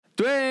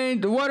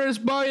Dwayne, the water's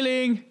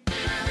boiling.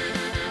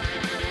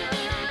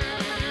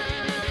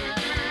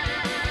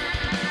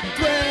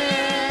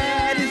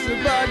 Dwayne is the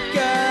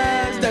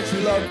podcast that you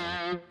love.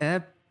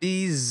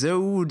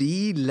 Episode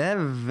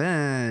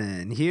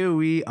 11. Here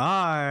we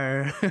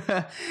are.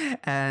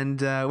 And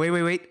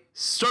wait.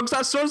 Stroke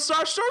start.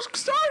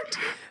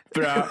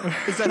 Bro.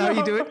 Is that how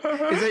you do it? Is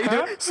that how you do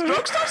it?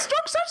 Stroke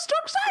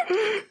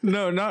start.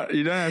 No, not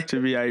you don't have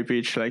to be high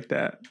pitched like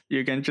that.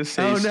 You can just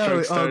say Oh no.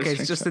 stroke start, Okay, it's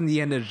stroke just start. in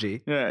the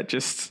energy. Yeah,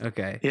 just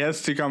Okay. it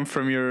has to come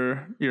from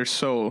your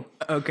soul.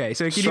 Okay,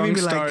 so can you Strong even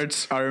be like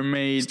starts are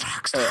made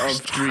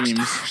of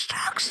dreams.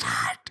 Stroke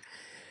start.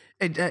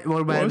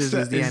 What matters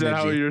is the Is that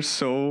how energy. your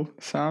soul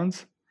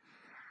sounds?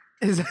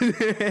 Is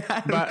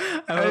that, But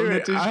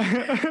anyway,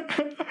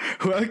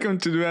 welcome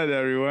to Duet,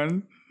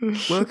 everyone.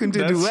 welcome to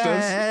That's-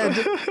 Duet.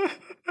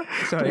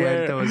 Sorry,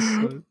 Where- that was.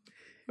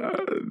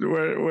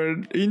 Where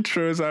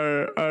intros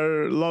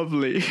are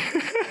lovely.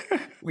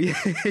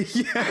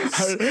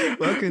 Yes.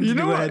 Welcome to You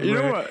know Duet. what? You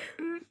know where- what?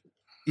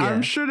 Yeah.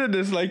 I'm sure that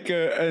there's like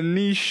a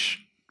niche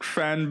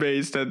fan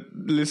base that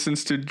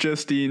listens to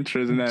just the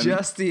intros and then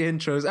Just the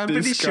intros. I'm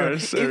pretty sure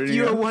discards if everything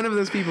you're else. one of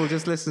those people who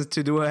just listens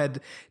to Duet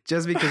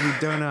just because we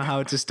don't know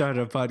how to start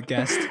a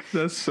podcast.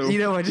 That's so. You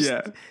know what? Just,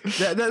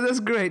 yeah. that's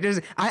great.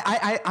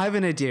 I have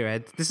an idea,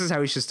 Ed. This is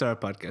how we should start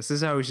a podcast.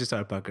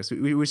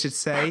 We should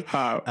say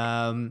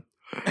How?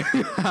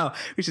 how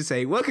we should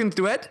say welcome to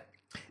Duet.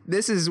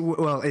 This is,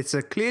 well, it's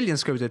a clearly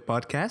unscripted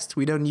podcast.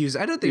 I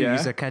don't think we Yeah.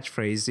 use a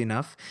catchphrase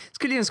enough. It's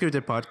clearly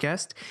unscripted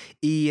podcast.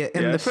 In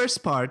the Yes.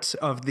 first part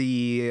of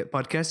the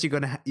podcast,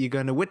 you're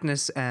gonna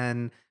witness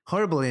an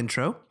horrible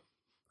intro.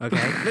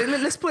 Okay,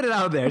 let's put it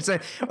out there. It's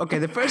like, okay,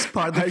 the first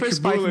part, the Like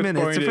first 5 bullet minutes,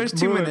 the pointed, first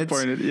 2 bullet minutes.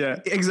 pointed, yeah.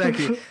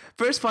 Exactly.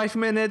 First 5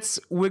 minutes,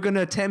 we're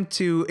gonna attempt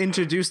to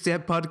introduce the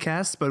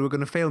podcast, but we're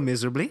gonna fail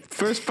miserably.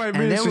 First 5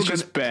 And minutes then is we're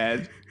just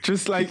bad.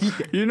 Just like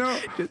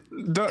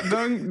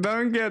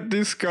don't get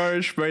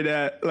discouraged by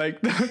that.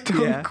 Like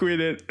don't Yeah. quit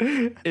it.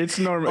 It's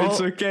normal. It's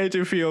All- okay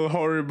to feel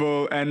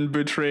horrible and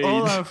betrayed.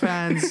 All our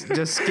fans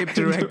just skip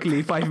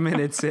directly 5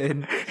 minutes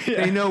in.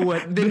 Yeah. They know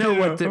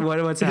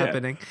what's Yeah.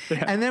 happening.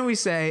 Yeah. And then we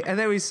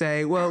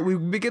say, well, we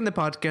begin the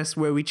podcast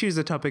where we choose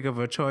a topic of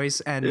our choice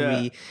and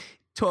Yeah. we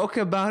talk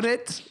about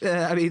it.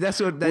 I mean, that's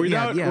what.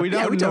 without we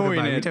talk knowing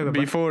about it, we talk about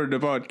before the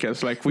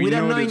podcast. Like we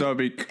Without know the knowing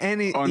topic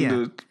any- on yeah.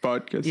 the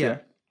podcast. Yeah.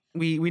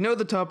 We know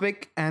the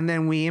topic and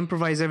then we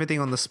improvise everything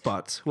on the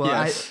spot. Well,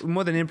 Yes.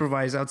 more than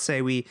improvise, I'd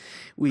say we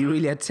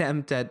really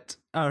attempt at,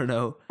 I don't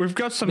know. We've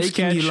got some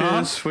Making you sketches.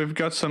 laugh. We've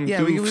got some Yeah,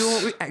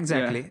 goofs.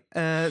 exactly.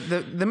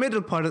 The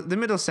middle part, the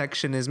middle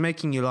section is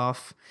making you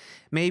laugh,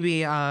 maybe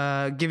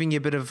giving you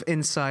a bit of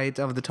insight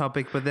of the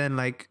topic, but then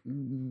like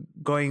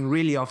going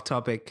really off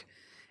topic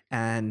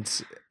and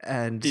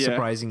Yeah.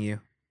 surprising you.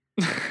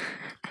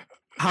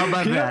 How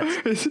about Yeah,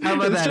 that? How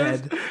about that,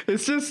 Ed?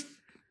 It's just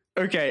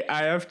okay.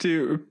 I have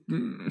to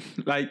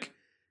like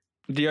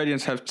the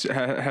audience has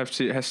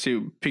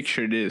to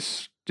picture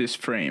this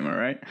frame. All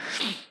right.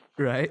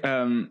 Right?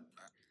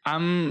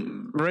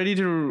 I'm ready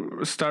to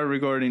start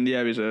recording the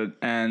episode,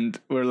 and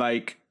we're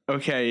like,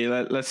 okay,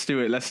 let's do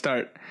it. Let's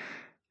start.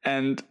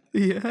 And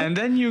Yeah. and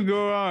then you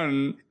go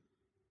on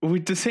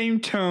with the same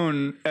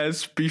tone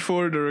as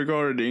before the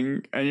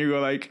recording, and you go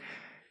like,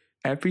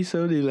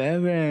 episode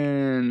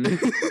 11,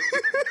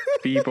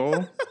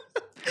 people.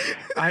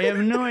 I have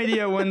no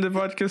idea when the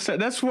podcast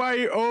started. That's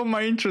why all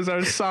my intros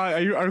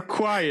are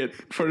quiet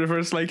for the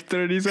first like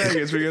 30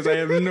 seconds because I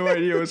have no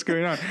idea what's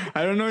going on.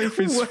 I don't know if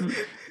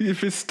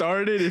it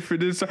started, if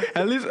it is.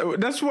 At least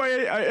that's why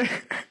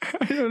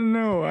I don't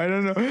know.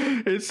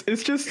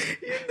 It's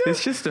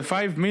just the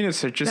 5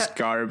 minutes are just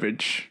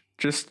garbage.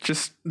 Just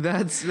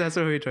That's what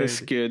we're trying it's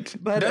to do. good.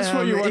 But, That's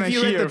what you if want to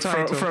you read the hear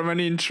title- from an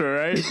intro,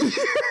 right?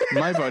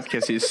 My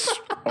podcast is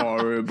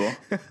horrible.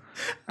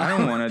 I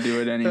don't want to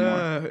do it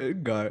anymore.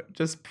 God,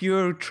 just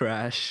pure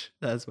trash.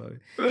 That's why.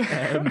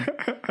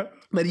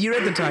 But you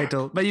read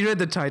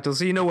the title,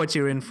 so you know what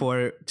you're in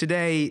for.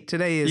 Today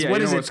is Yeah,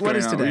 what you is know it? what's What going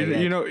is on.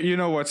 today? You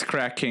know what's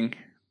cracking.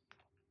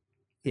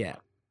 Yeah.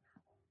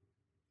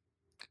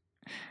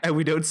 And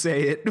we don't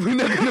say it. We're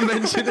not going to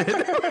mention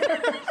it.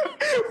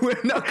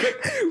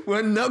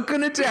 We're not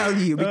going to tell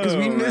you because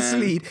we Oh, man.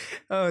 mislead.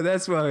 Oh,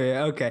 that's why.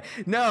 Okay.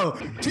 No.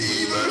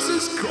 Tea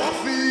versus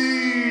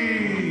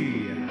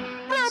coffee.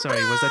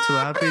 Sorry, was that too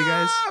loud for you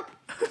guys?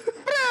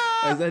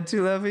 Was that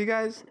too loud for you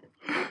guys?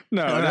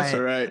 No, that's right.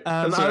 all right.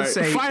 I'll That's all right.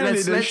 say, Finally,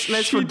 let's- the let's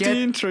shitty forget-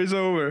 intro is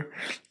over.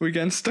 We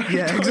can start.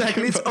 Yeah, talking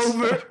exactly. It's about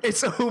over. stuff.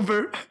 It's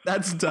over.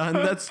 That's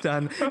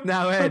done.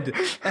 Now, Ed,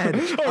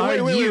 Oh,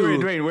 are wait, you?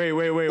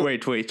 wait.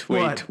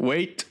 What?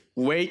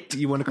 Wait.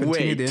 You want to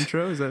continue wait. the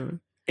intro? Is that?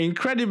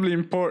 Incredibly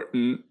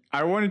important.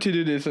 I wanted to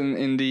do this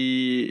in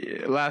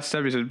the last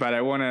episode, but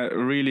I want to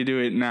really do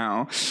it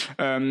now.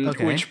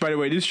 Okay. Which, by the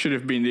way, this should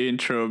have been the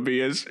intro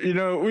because,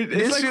 it's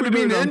This like should we have do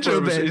been it the on intro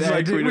purpose. bit. It's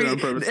like we do it on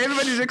purpose.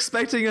 Everybody's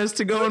expecting us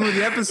to go on with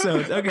the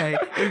episode. Okay,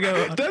 here we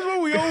go. That's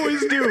what we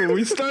always do.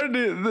 We start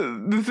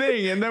the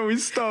thing and then we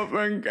stop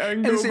and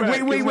go say,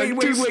 back. wait, It's like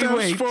wait, two wait, steps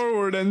wait.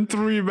 forward and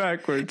 3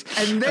 backwards.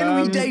 And then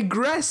we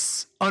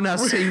digress on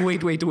us saying,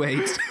 wait.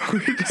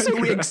 So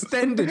we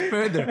extend it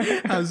further.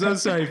 I'm so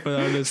sorry for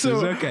our listeners.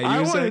 So Okay, I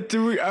you said.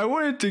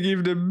 wanted to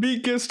give the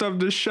biggest of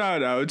the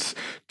shout outs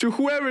to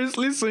whoever is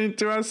listening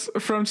to us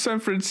from San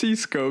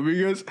Francisco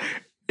because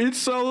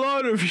it's a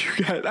lot of you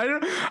guys.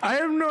 I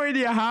have no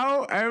idea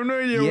how. I have no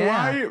idea Yeah.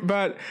 why,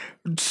 but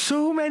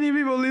so many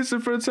people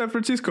listen from San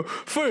Francisco.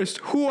 First,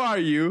 who are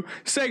you?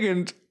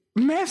 Second,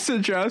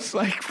 message us.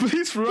 Like,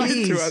 please write to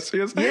Please. us.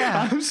 Because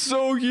Yeah. I'm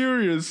so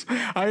curious.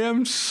 I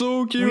am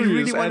so We curious.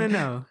 really want to And-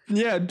 know.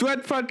 yeah,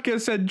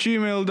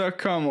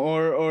 duetpodcast@gmail.com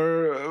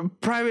or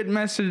private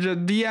message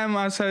at DM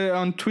us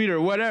on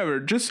Twitter, whatever.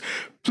 Just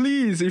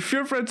please, if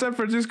you're from San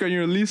Francisco and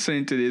you're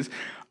listening to this,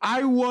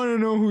 I want to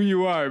know who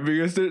you are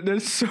because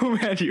there's so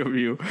many of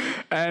you.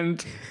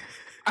 And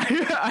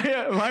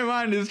my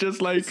mind is just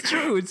like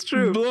It's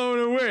true. blown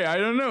away. I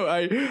don't know.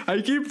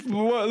 I keep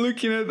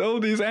looking at all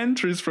these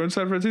entries from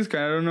San Francisco.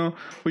 I don't know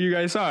who you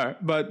guys are,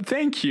 but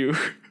thank you.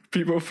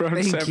 People from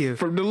Thank you.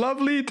 from the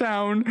lovely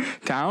town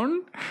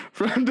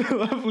from the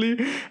lovely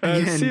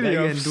city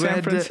again, of San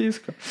Duet-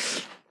 Francisco.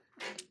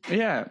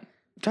 Yeah,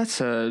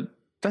 that's a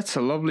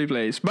lovely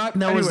place. But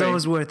That anyway,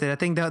 was worth it. I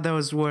think that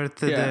was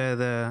worth Yeah.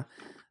 the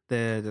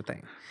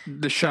thing.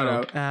 the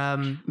shout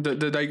out,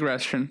 the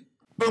digression.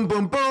 Boom,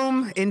 boom,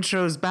 boom.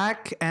 Intro's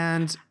back.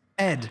 And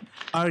Ed,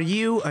 are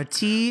you a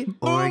tea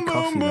or a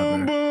coffee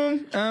lover?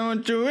 Boom. I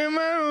want you in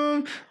my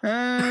room.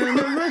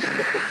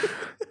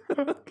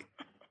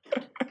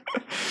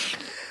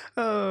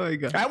 Oh my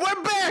god. And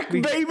we're back,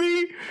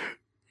 baby.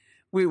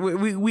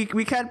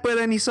 We can't put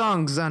any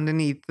songs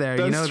underneath there.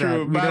 That's you know true. that.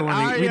 We But don't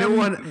want. We don't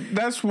want.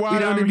 That's what we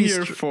don't I'm wanna be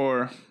here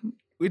for.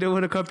 We don't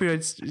want to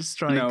copyright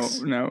strikes.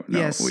 No,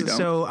 Yes. we don't.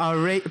 So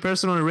our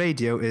personal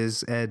radio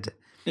is Ed.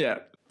 Yeah.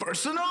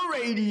 Personal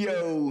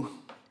radio.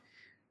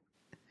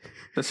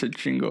 That's a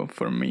jingle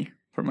for me,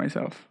 for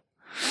myself.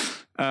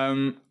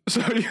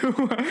 So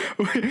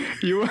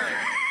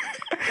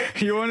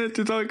you wanted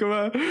to talk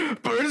about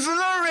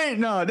personal radio?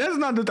 No, that's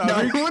not the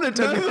topic. I want to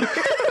talk.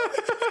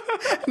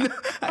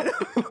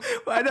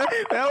 I don't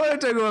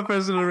want to talk about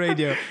personal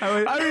radio.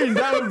 I mean,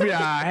 that would be a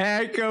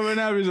heck of an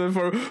episode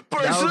for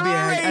personal be a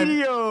heck-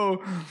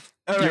 radio.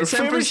 All right, Your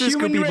San favorite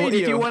Francisco human people. If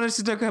radio. you want us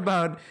to talk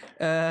about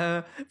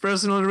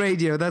personal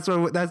radio, that's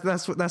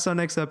our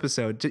next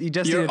episode. You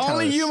just Your need to tell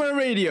only us. human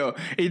radio.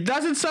 It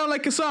doesn't sound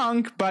like a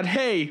song, but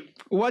hey,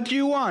 what do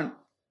you want?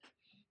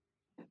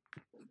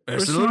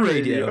 Personal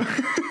radio.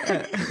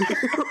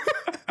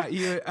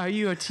 Are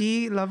you a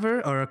tea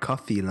lover or a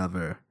coffee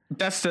lover?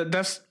 That's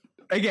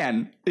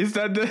again. Is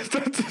that a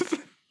that-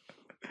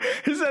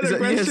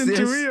 question yes, to yes.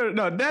 me or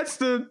no? That's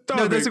the topic.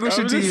 No, that's a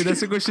question to you.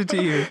 That's a question to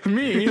you.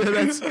 Me?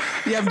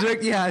 I'm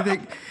direct. Yeah, I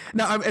think.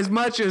 Now, as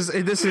much as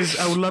this is,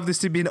 I would love this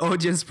to be an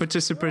audience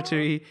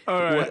participatory.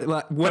 All right.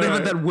 Whatever All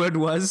right. that word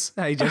was,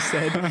 I just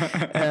said.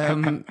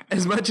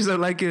 As much as I'd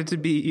like it to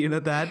be,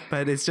 that,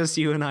 but it's just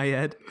you and I,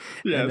 Ed.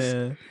 Yes.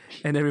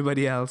 And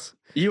everybody else.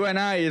 You and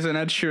I is an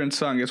Ed Sheeran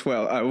song as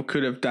well. I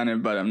could have done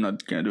it, but I'm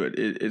not gonna do it.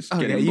 It's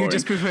Okay, getting you boring.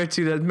 just prefer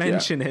to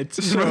mention it.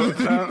 So,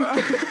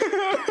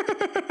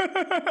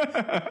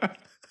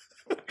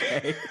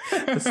 Okay.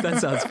 That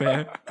sounds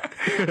fair.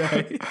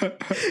 Right.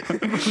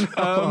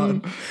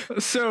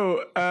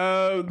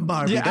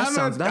 Barbie, yeah, that's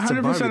a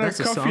Barbie. That's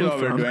a coffee song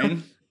lover, from-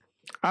 Dwayne.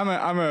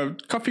 I'm a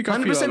coffee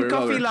 100% lover.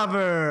 coffee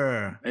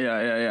lover.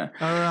 Yeah.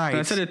 All right. And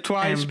I said it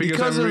twice And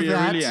because I of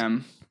really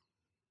am.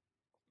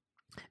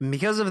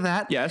 Because of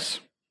that, Yes.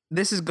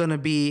 this is gonna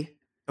be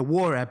a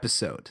war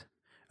episode.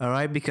 All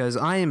right, because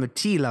I am a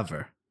tea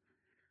lover.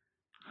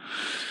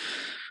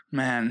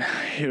 Man,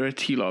 you're a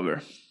tea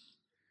lover.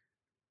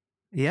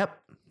 Yep.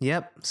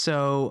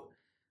 So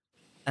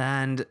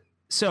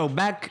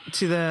back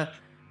to the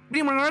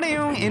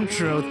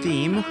intro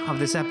theme of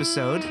this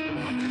episode.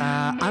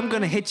 I'm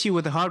gonna hit you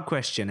with a hard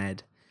question,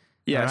 Ed.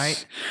 Yes. All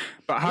right.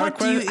 But What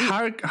do you eat?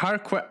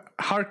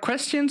 hard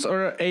questions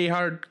or a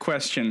hard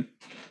question?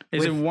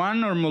 Is it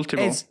one or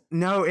multiple?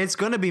 It's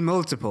gonna be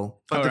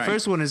multiple, but All the right.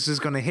 first one is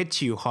just gonna hit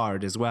you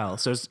hard as well.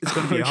 So it's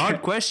gonna be a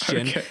hard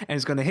question, okay. and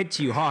it's gonna hit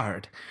you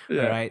hard.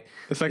 Yeah. All right.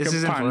 It's like This a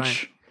isn't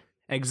punch. right.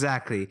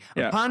 Exactly.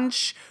 Yeah. A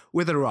punch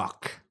with a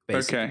rock,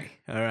 basically. Okay.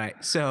 All right.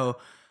 So,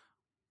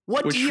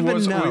 what Which do you even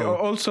was know?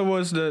 also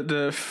was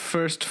the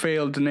first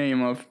failed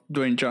name of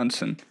Dwayne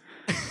Johnson.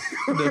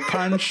 The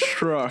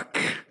punch rock.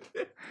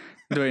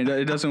 Dwayne,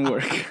 it doesn't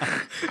work.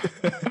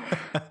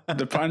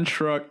 The punch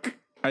rock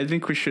I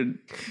think we should.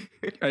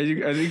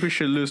 I think we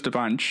should lose the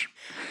punch.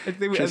 I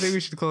think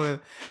we should call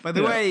it. By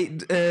the way,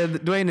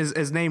 Dwayne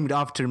is named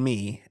after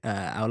me.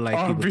 I would like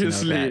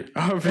Obviously, people to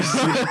know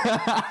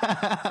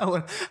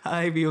that.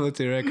 I'd be able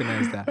to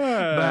recognize that.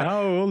 But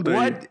how old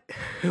are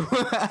you?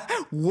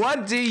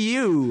 what do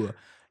you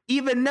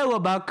even know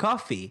about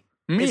coffee?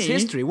 Me? Its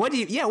history. What do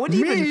you? Yeah. What do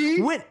you Me?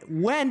 even?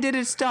 When did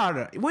it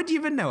start? What do you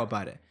even know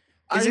about it?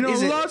 I know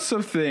lots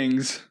of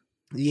things.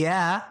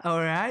 Yeah. All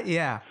right.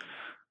 Yeah.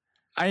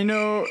 I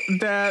know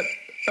that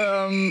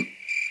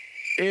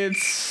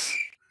it's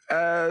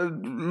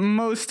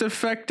most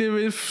effective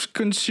if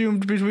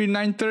consumed between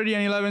 9:30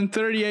 and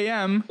 11:30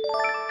 a.m.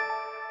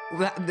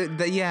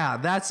 Yeah,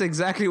 that's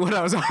exactly what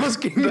I was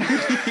asking you.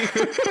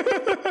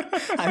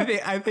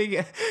 I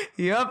think,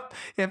 yep.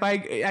 If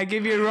I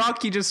give you a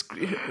rock, you just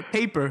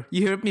paper.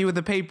 You hit me with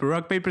a paper,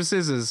 rock, paper,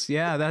 scissors.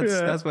 Yeah,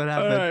 that's what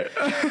happened. All right.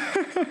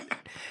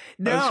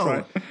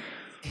 No.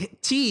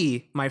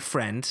 Tea, my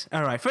friend.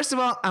 All right. First of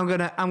all, I'm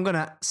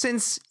gonna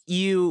since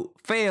you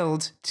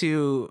failed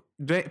to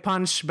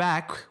punch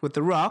back with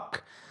the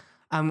rock,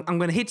 I'm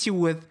gonna hit you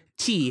with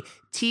tea.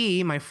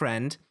 Tea, my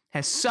friend,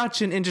 has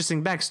such an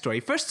interesting backstory.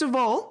 First of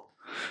all,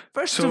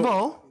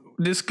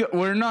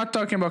 we're not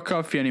talking about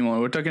coffee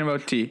anymore. We're talking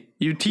about tea.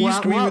 You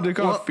teased me with the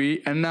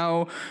coffee, and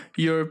now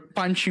you're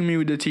punching me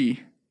with the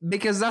tea.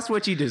 Because that's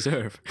what you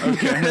deserve.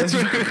 Okay.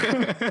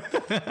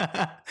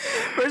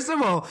 First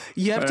of all,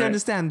 you have to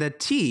understand that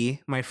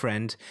tea, my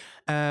friend,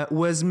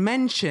 was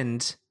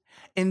mentioned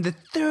in the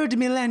 3rd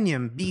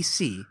millennium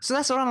BC. So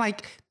that's around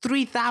like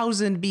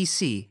 3000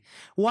 BC.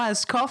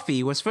 Whilst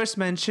coffee was first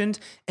mentioned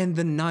in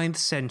the 9th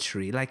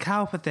century. Like,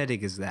 how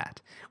pathetic is that?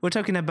 We're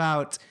talking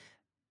about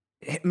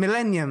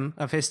millennium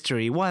of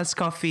history, whilst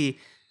coffee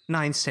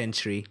 9th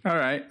century. All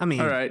right. I mean,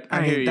 all right.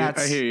 I hear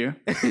you.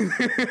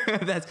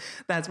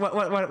 that's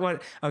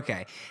what.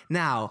 Okay.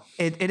 Now,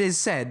 it is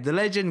said, the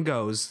legend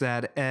goes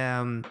that,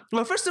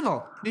 well, first of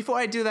all, before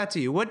I do that to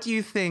you, what do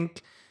you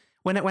think,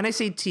 when I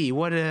say tea,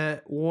 what do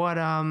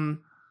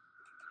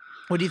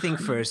you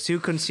think first? Who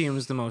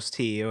consumes the most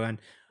tea? And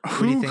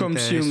who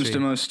consumes the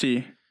most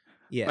tea?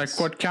 Yes. Like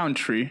what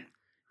country?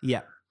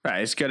 Yeah.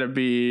 Right. It's gotta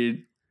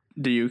be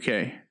the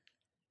UK.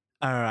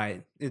 All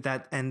right.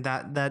 And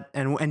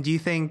do you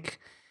think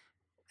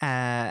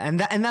and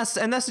that's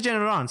the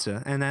general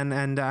answer. And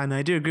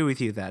I do agree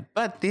with you that.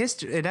 But the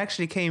history, it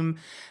actually came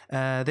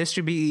the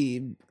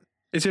history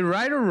Is it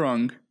right or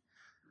wrong?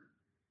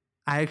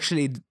 I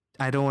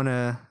don't want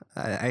to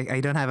I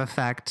don't have a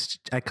fact.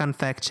 I can't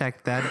fact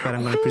check that, but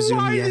I'm going to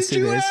presume yes, it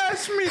is. Why did you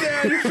ask me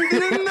that if you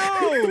didn't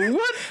know?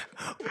 What?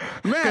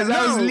 Man,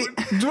 no.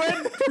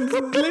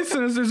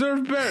 Listeners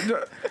deserve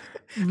better.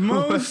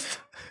 Most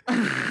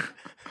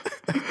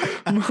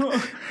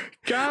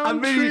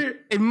country.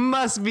 It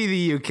must be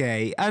the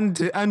UK,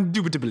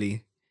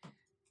 indubitably.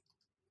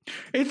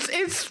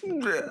 It's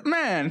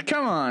man,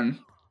 come on,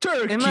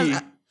 Turkey.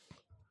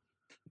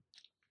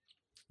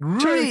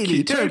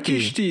 Really?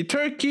 Turkish tea,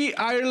 Turkey,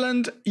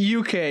 Ireland,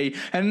 UK.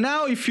 And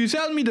now if you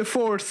tell me the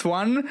 4th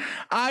one,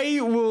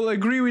 I will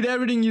agree with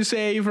everything you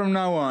say from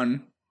now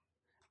on.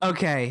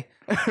 Okay.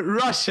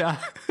 Russia.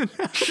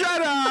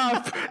 Shut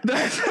up!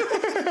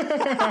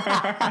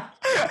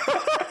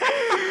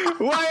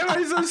 Why am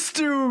I so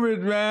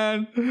stupid,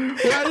 man?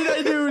 Why did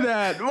I do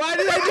that?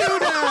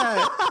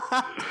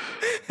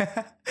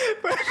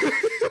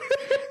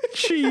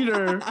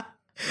 Cheater.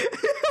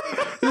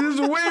 This is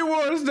way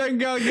worse than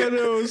Gal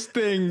Gadot's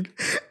thing.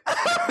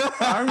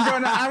 I'm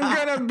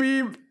gonna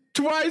be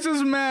twice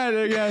as mad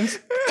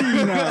against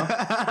Tina.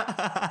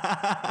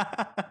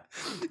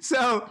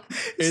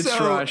 It's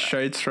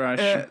Russia. It's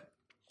Russia.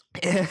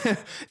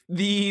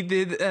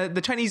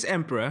 The Chinese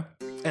emperor,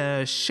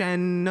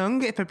 Shen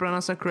Nung, if I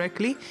pronounce that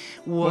correctly,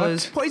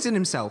 was poisoned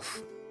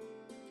himself.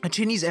 A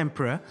Chinese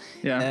emperor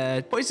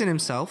poisoned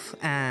himself,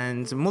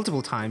 and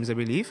multiple times, I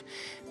believe.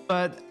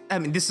 But I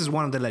mean, this is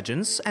one of the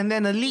legends. And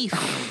then a leaf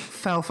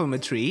fell from a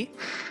tree,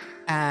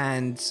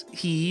 and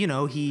he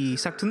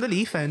sucked on the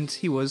leaf, and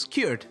he was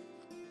cured.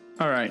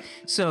 All right.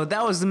 So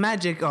that was the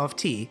magic of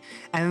tea.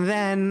 And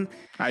then,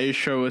 are you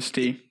sure it was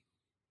tea?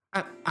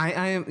 I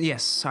am.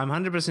 Yes, I'm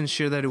 100%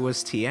 sure that it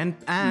was tea.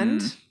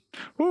 And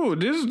oh,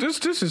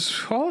 this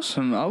is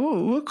awesome.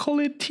 We'll call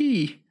it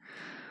tea.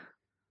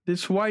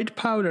 This white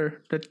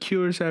powder that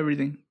cures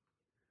everything.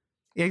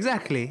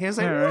 Exactly. He was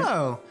like,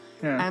 whoa.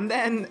 Yeah. And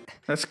then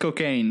that's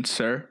cocaine,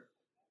 sir.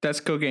 That's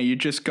cocaine. You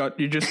just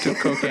took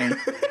cocaine.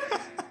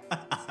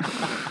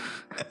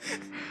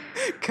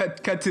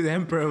 cut to the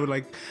emperor with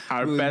like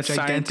our best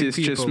scientist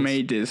just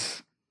made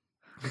this.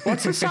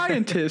 What's a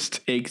scientist?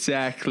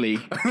 Exactly.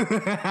 Flies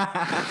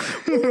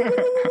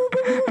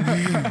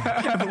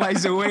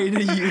away in a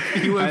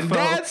UFO. And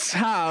that's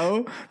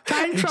how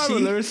time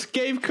travelers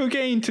gave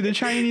cocaine to the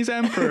Chinese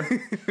emperor.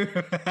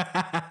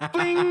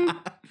 Bling.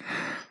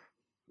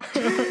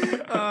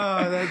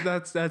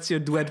 That's your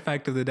duet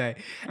fact of the day.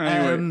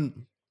 Anyway.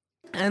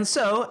 And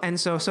so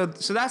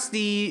that's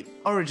the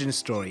origin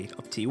story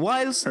of tea.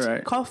 Whilst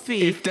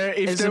coffee, if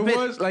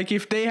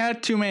they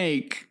had to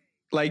make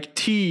like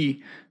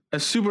tea, a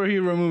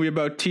superhero movie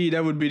about tea,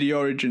 that would be the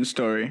origin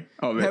story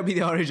of That it. would be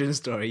the origin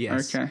story,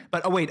 yes. Okay.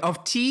 But wait,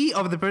 of tea,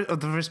 of the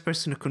first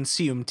person to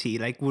consume tea,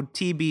 like would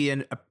tea be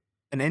an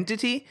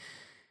entity?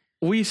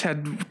 We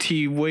said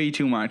tea way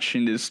too much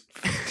in this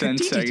 10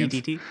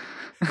 seconds. Tea.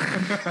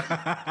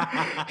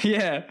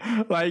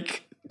 Yeah,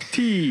 like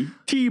tea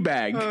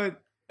bag.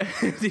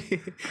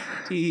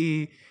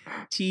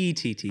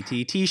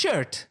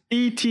 T-shirt.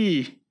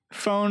 E.T.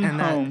 phone And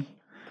that- home.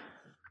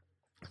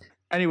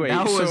 Anyway,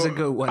 That was so a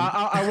good one.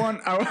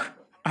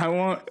 I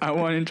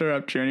won't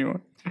interrupt you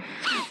anymore.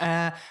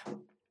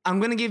 I'm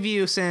gonna give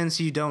you, since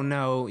you don't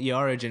know the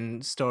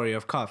origin story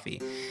of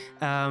coffee,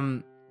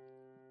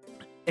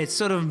 it's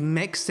sort of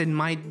mixed. It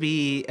might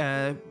be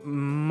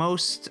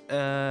most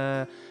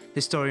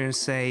historians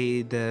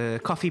say the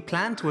coffee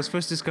plant was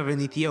first discovered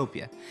in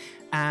Ethiopia,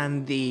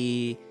 and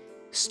the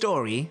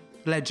story,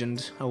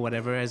 legend or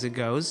whatever as it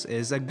goes,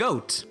 is a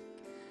goat.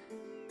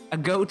 A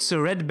goat saw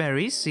red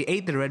berries. He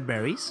ate the red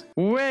berries.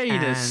 Wait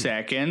a And-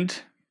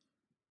 second.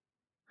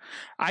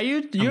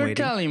 You're waiting.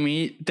 telling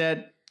me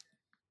that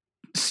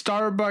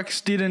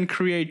Starbucks didn't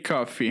create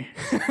coffee?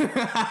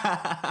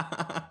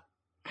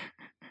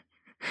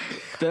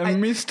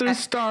 Mr.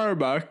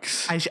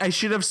 Starbucks. I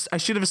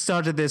should have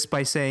started this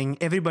by saying,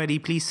 everybody,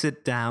 please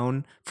sit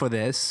down for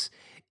this.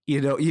 You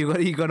know,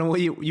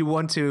 you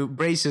want to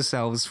brace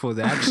yourselves for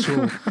the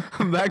actual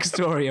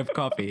backstory of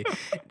coffee.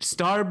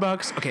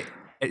 Starbucks. Okay,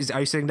 are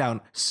you sitting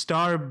down?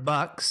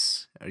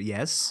 Starbucks.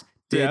 Yes,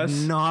 did Yes.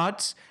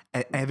 not.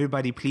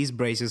 Everybody, please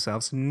brace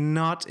yourselves.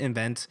 Not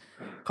invent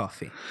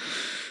coffee.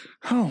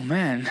 Oh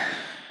man.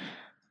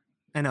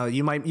 I know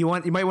you might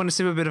want to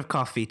sip a bit of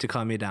coffee to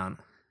calm you down.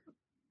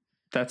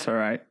 That's all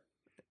right.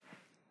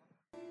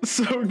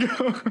 So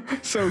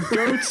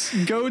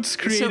goats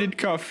created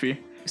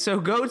coffee.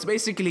 So goats,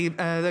 basically,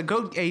 the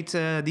goat ate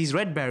these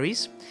red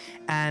berries,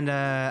 and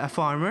a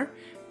farmer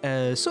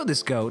saw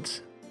this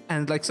goat,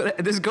 and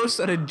this goat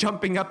started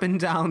jumping up and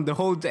down the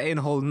whole day and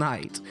whole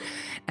night,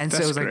 and so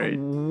That's it was great. like,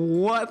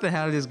 what the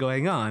hell is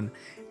going on?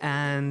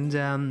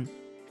 And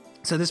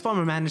so this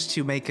farmer managed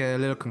to make a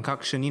little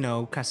concoction,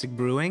 classic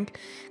brewing.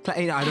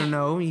 I don't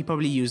know, he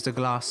probably used a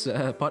glass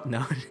pot,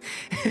 no.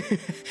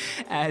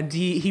 And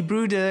he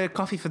brewed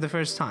coffee for the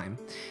first time.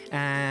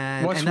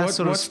 And that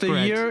sort of What's the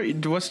spread. year?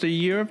 What's the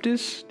year of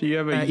this? Do you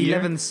have a year?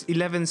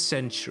 11th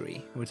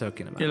century we're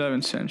talking about.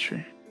 11th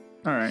century.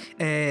 All right.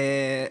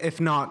 If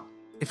not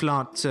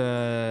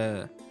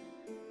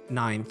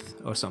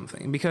 9th or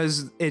something,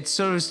 because it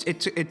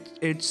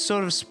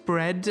sort of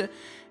spread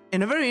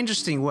in a very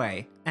interesting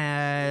way.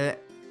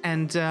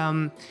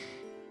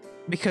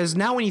 Because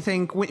now when you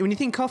think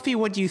coffee,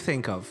 what do you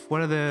think of?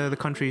 What are the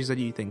countries that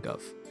you think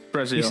of?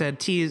 Brazil. You said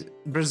tea is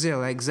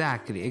Brazil,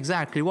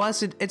 exactly.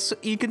 Whilst it's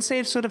you can say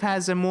it sort of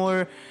has a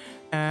more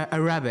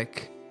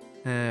Arabic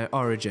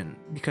origin,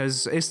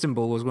 because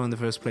Istanbul was one of the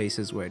first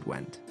places where it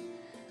went,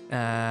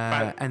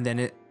 and then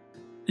it.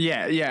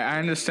 Yeah, I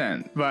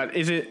understand. But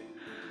is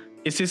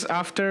this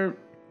after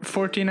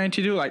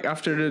 1492, like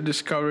after the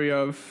discovery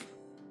of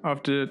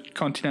the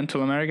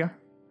continental America?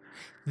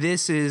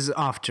 This is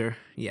after,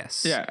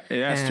 yes. Yeah,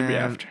 it has to be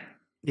after.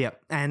 Yeah,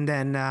 and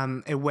then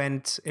it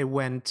went, and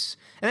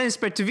then it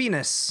spread to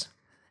Venus,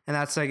 and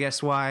that's, I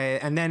guess, why.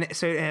 And then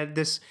so it had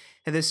this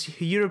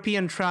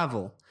European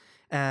travel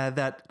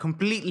that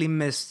completely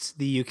missed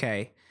the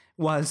UK.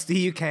 Whilst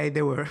the UK,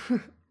 they were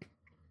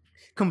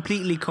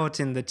completely caught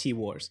in the tea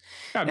wars,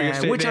 Yeah,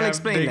 because which I'll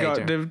explain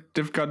later.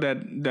 They've got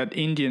that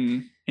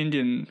Indian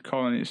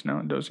colonies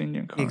now. Those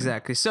Indian colonies.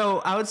 Exactly. So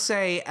I would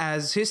say,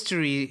 as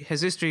history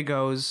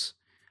goes,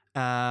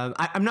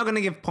 I'm not going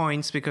to give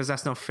points because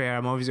that's not fair.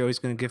 I'm always going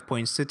to give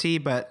points to tea,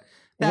 but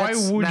Why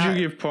would you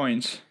give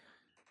points?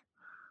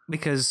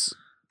 Because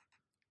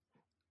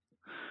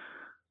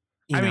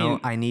I mean,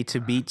 I need to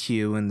beat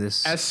you in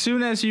this. As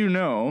soon as you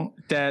know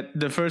that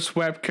the first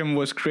webcam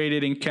was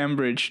created in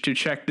Cambridge to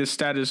check the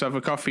status of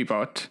a coffee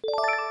pot,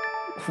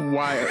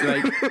 why,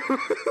 like,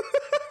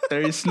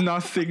 there is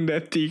nothing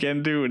that tea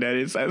can do that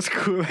is as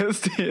cool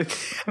as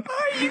this.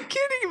 Are you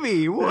kidding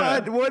me?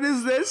 What? Yeah. What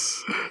is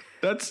this?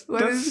 That's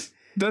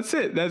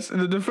it. That's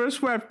the first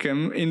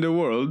webcam in the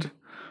world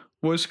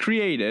was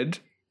created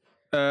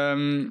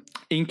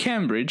in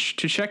Cambridge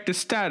to check the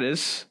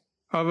status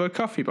of a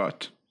coffee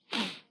pot.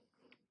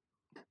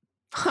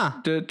 Huh.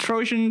 The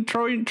Trojan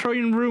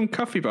room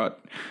coffee pot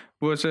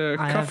was a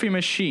coffee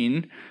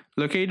machine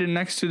located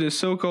next to the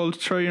so-called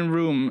Trojan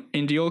room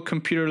in the old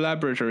computer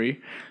laboratory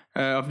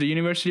of the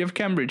University of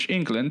Cambridge,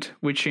 England,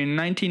 which in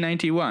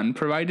 1991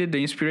 provided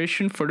the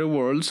inspiration for the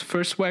world's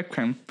first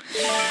webcam.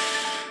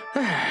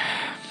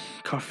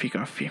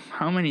 Coffee.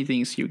 How many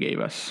things you gave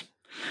us?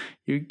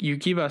 You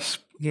give us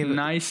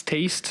nice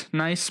taste,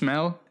 nice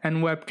smell, and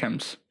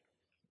webcams.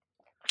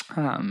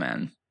 Ah,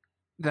 man.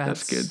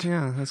 That's good.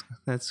 Yeah, that's quite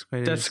That's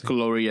interesting.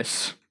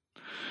 glorious.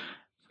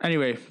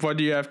 Anyway, what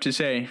do you have to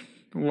say?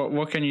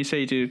 What can you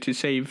say to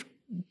save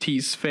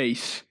T's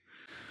face?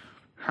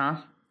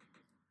 Huh?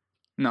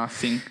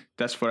 Nothing.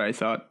 That's what I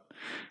thought.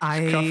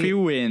 Coffee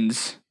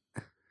wins.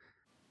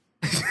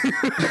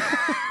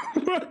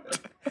 What?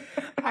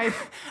 I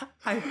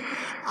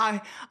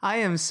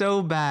am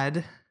so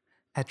bad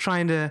at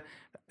trying to,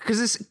 because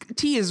this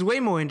tea is way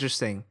more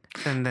interesting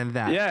than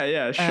that.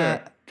 Yeah,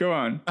 sure. Go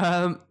on.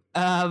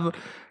 All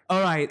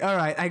right.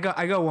 I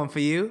got one for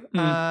you.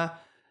 Yeah,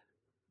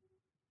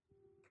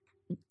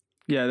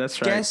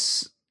 that's right.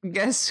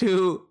 Guess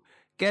who?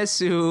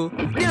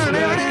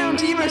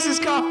 Tea versus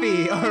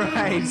coffee. All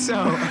right.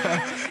 So,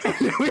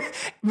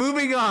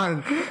 moving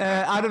on.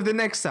 Out of the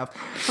next stuff,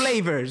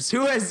 flavors.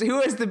 Who has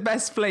the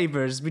best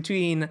flavors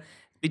between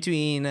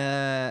tea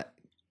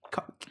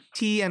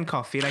and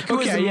coffee? Like, who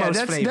has the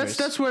most flavors?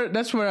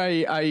 That's where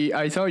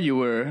I thought you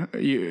were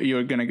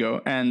gonna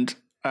go, and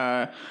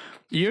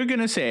you're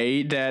gonna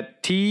say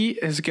that tea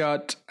has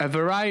got a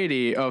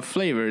variety of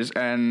flavors,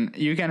 and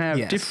you can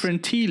have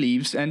different tea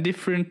leaves and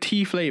different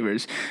tea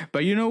flavors.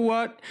 But you know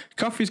what?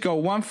 Coffee's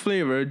got one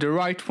flavor, the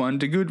right one,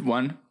 the good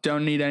one.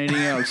 Don't need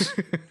anything else.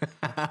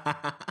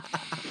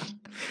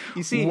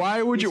 You see,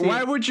 why would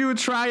you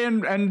try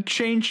and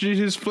change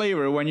his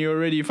flavor when you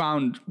already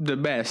found the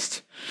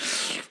best,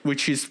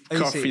 which is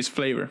coffee's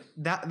flavor?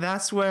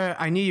 That's where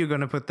I knew you were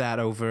gonna put that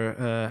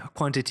over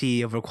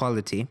quantity over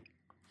quality.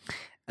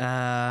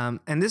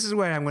 And this is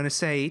where I'm going to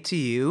say to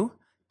you,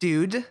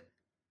 dude,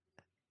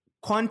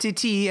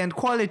 quantity and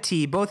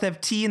quality both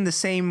have T in the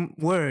same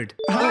word.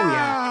 Oh,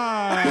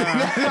 yeah.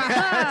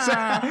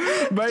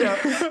 But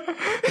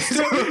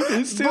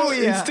it's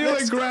still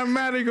a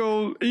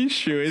grammatical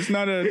issue. It's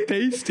not a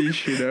taste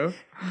issue, though.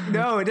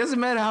 No, it doesn't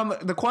matter how much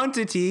the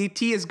quantity,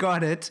 T has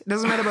got it. It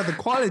doesn't matter about the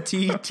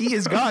quality, T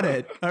has got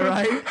it. All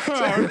right?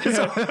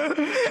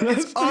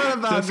 It's all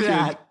about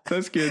that.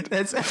 That's good.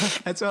 That's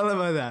all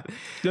about that.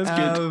 That's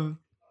good.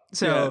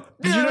 So,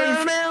 did you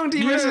know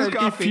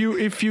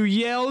if you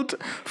yelled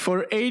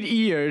for 8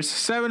 years,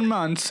 7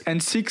 months,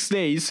 and 6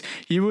 days,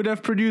 you would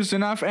have produced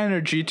enough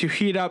energy to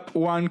heat up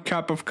 1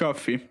 cup of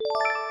coffee?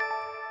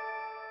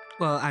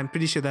 Well, I'm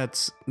pretty sure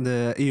that's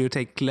you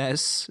take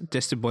less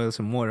just to boil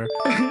some water.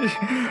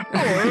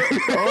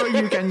 or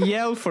you can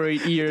yell for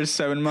 8 years,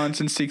 7 months,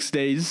 and 6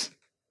 days.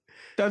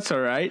 That's all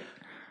right.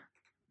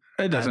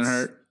 It doesn't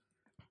hurt.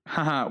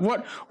 Haha.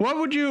 What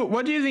do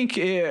you think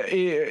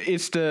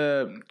is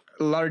the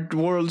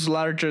world's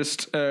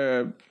largest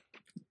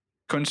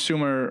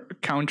consumer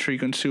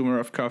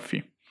of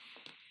coffee?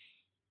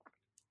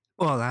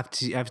 Well, I have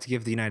to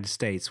give the United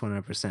States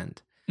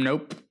 100%.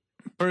 Nope.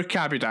 Per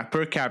capita.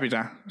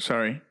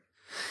 Sorry.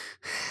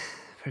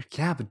 Per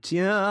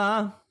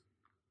capita.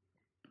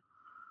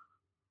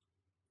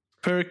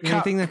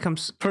 Anything that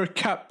comes per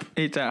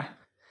capita.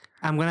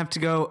 I'm gonna have to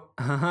go.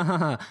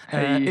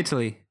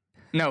 Italy.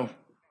 No.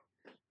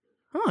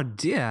 Oh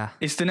dear.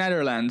 It's the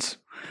Netherlands,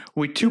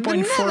 with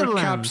 2.4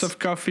 cups of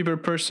coffee per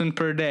person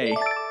per day.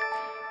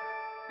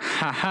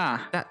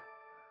 Haha.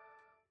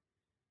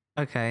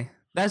 Okay,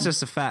 that's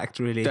just a fact,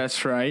 really.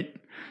 That's right.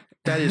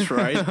 That is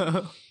right.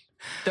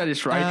 That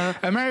is right.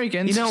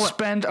 Americans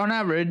spend on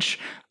average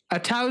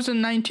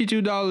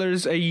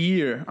 $1,092 a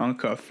year on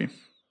coffee.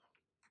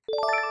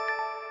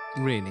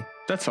 Really?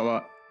 That's a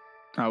lot,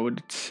 I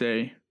would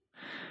say.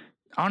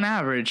 On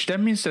average, that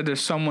means that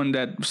there's someone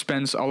that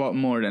spends a lot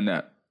more than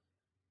that,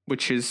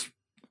 which has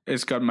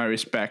got my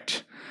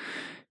respect.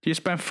 Do you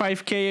spend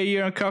 $5,000 a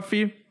year on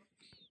coffee?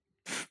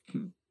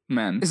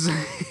 Man.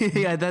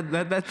 Yeah,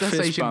 that's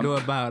how you should go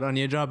about on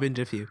your job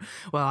interview.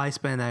 Well, I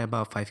spend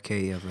about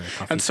 $5,000 of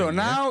coffee. And so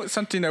now,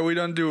 something that we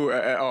don't do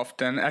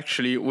often,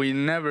 actually, we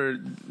never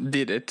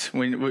did it.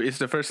 It's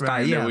the first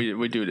time that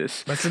we do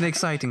this. That's an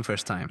exciting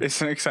first time. It's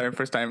an exciting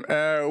first time.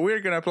 We're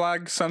going to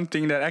plug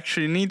something that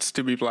actually needs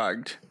to be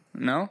plugged.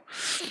 No?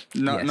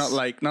 Not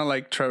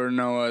like Trevor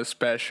Noah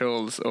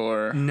specials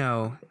or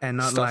no, and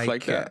not stuff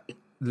like that.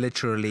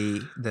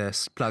 Literally the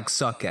plug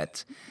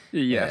socket.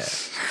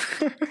 Yes.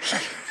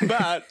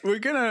 But we're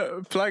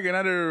gonna plug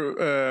another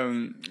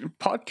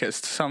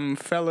podcast, some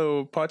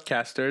fellow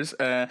podcasters.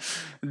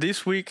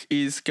 This week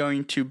is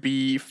going to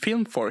be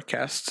Film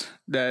Forecast.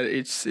 That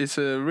it's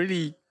a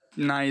really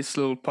nice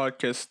little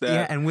podcast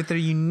that and with a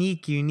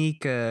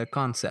unique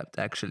concept,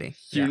 actually.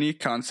 Unique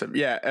concept.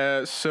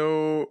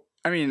 So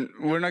I mean,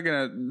 we're not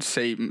going to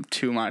say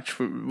too much.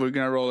 We're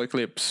going to roll a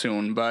clip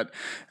soon, but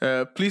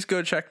please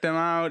go check them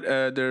out.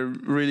 They're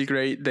really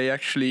great. They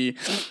actually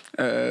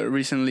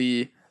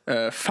recently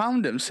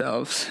found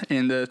themselves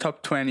in the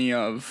top 20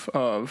 of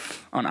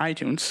on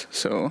iTunes.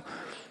 So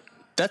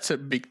that's a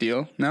big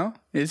deal. No?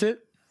 Is it?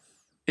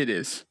 It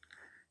is.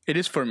 It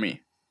is for me.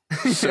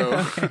 So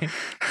okay.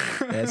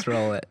 Let's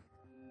roll it.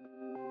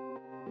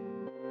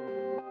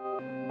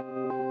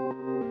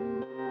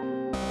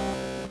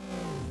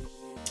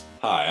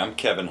 Hi, I'm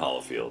Kevin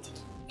Hollifield.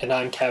 And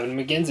I'm Kevin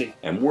McGinsey.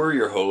 And we're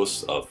your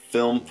hosts of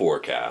Film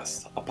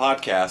Forecast, a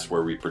podcast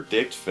where we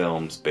predict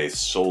films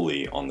based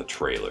solely on the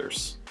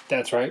trailers.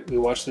 That's right, we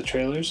watch the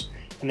trailers,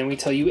 and then we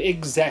tell you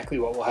exactly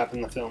what will happen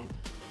in the film,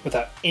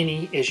 without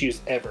any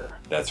issues ever.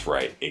 That's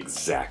right,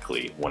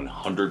 exactly.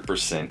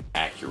 100%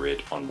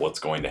 accurate on what's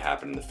going to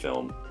happen in the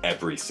film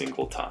every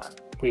single time.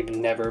 We've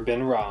never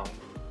been wrong.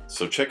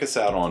 So check us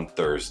out on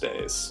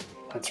Thursdays.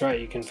 That's right.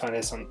 You can find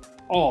us on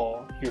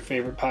all your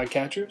favorite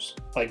podcatchers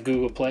like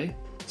Google Play,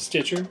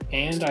 Stitcher,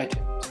 and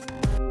iTunes.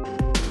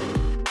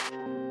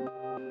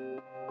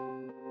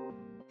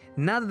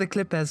 Now that the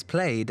clip has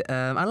played,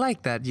 I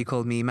like that you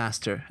called me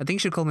Master. I think you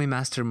should call me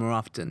Master more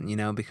often,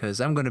 because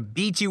I'm going to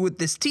beat you with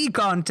this tea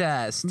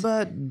contest.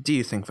 But do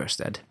you think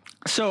first, Ed?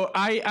 So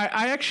I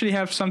actually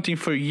have something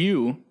for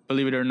you,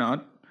 believe it or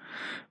not.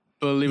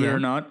 Believe it or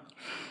not.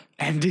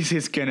 And this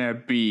is going to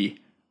be,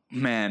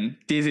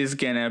 this is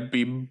going to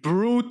be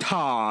brutal.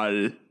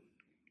 All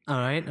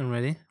right, I'm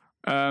ready.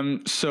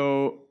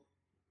 So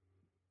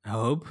I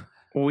hope.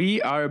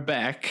 We are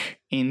back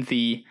in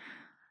the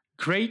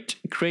great,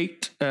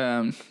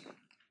 how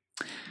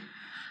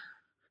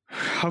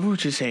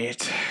would you say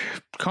it?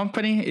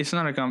 Company? It's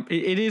not a company.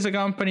 It is a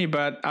company,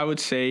 but I would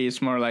say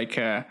it's more like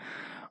a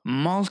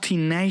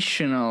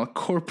multinational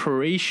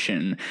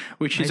corporation,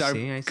 which is our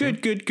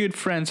good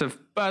friends of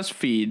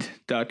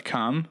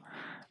BuzzFeed.com.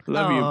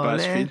 Love you,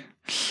 BuzzFeed.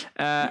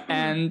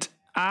 And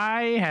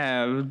I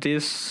have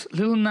this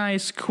little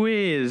nice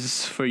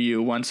quiz for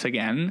you once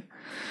again.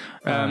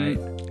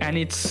 And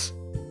it's,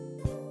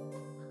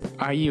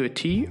 are you a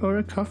tea or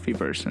a coffee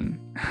person?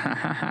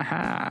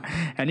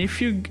 and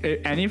if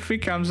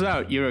it comes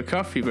out you're a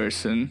coffee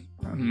person,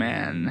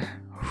 man,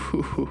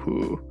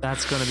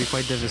 that's gonna be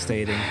quite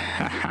devastating.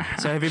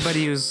 So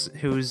everybody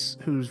who's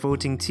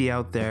voting tea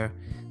out there,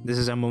 this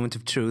is our moment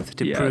of truth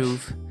to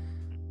prove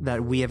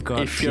that we have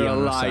got. If you're a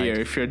liar,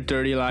 if you're a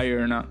dirty liar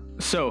or not.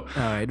 So,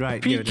 all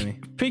right, give it to me.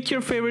 Pick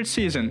your favorite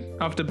season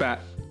off the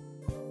bat.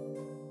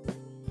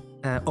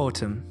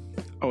 Autumn.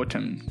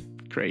 Autumn,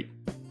 great.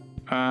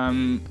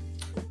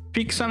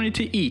 Pick something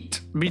to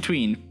eat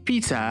between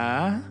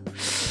pizza,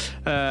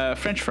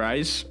 French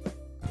fries,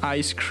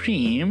 ice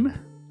cream,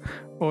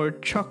 or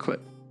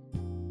chocolate.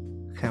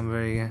 Okay,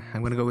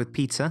 I'm gonna go with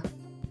pizza.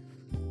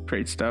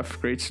 Great stuff.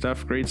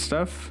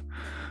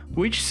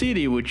 Which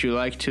city would you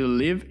like to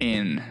live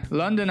in?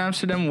 London,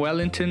 Amsterdam,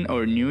 Wellington,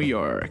 or New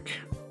York?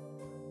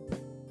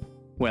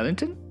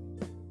 Wellington?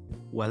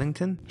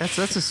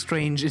 That's a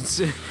strange. It's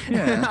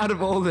out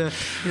of all the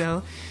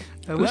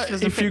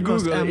if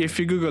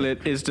you Google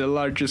it, is the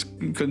largest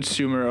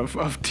consumer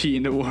of tea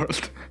in the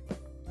world.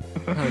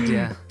 Oh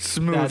yeah.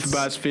 Smooth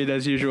BuzzFeed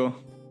as usual.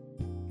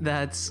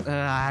 That's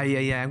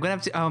I'm gonna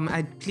have to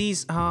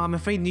I'm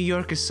afraid New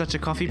York is such a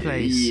coffee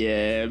place.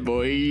 Yeah,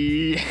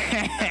 boy.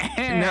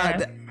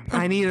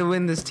 I need to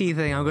win this tea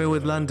thing. I'll go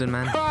with London,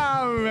 man.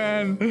 Oh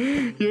man,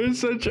 you're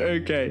such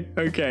okay.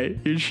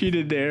 You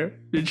cheated there.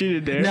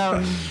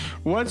 No.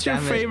 What's your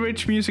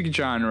favorite music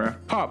genre?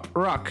 Pop,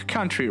 rock,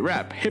 country,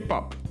 rap, hip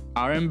hop,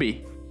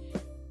 R&B.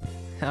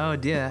 Oh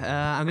dear.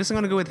 I'm just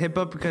gonna go with hip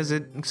hop because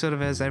it sort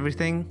of has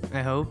everything.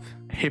 I hope.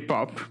 Hip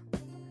hop.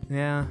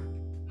 Yeah.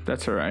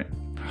 That's alright.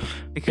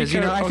 Because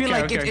I feel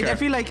like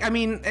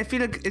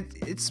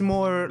it's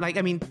more like,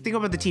 think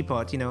about the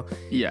teapot.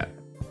 Yeah.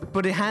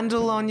 Put a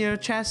handle on your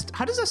chest.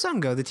 How does that song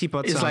go? The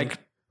teapot song. It's like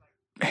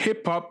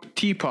hip hop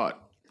teapot.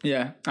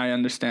 Yeah, I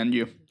understand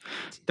you.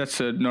 That's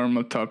a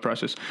normal thought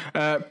process.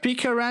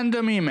 Pick a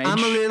random image. I'm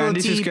a little and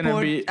this teapot. is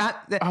gonna be.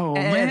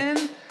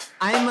 Man.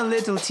 I'm a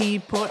little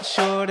teapot,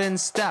 short and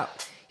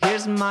stout.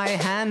 Here's my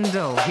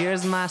handle.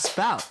 Here's my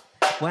spout.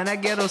 When I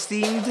get all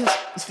steamed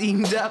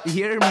up,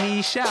 hear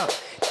me shout.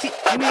 Tip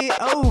me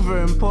over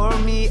and pour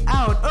me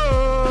out.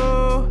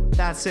 Oh,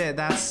 that's it.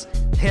 That's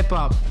hip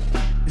hop.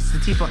 It's the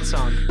teapot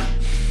song.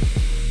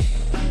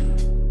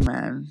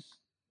 Man,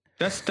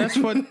 that's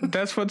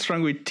what's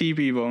wrong with tea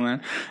people,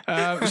 man.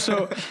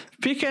 So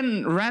pick a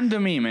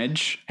random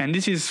image, and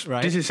this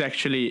is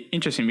actually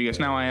interesting because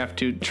now I have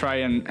to try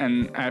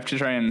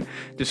and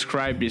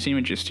describe these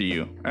images to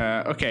you.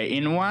 Okay,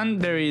 in one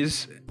there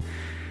is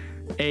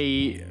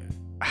a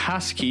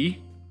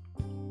husky.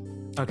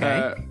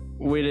 Okay.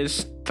 With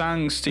his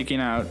tongue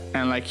sticking out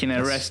and like in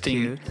a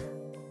resting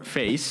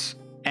face,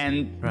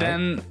 and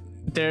then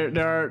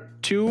there are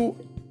two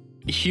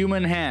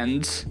human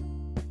hands,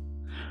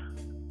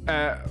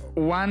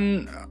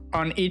 one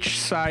on each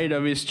side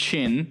of his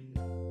chin,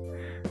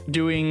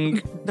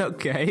 doing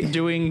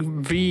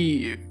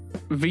V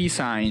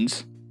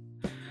signs.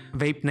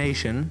 Vape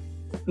Nation.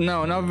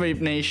 No, not Vape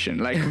Nation.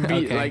 Like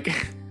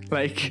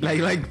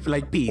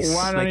like peace.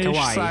 One like on each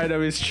Hawaii. side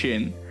of his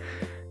chin.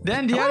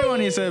 Then the other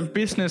one is a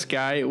business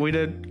guy with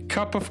a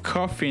cup of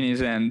coffee in his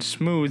hand.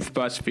 Smooth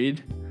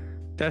BuzzFeed.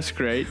 That's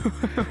great.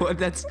 What?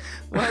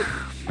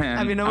 Man,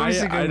 I mean, I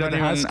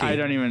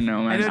don't even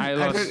know, man.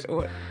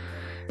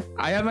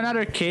 I have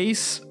another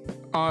case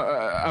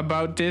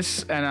about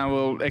this, and I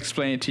will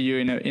explain it to you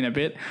in a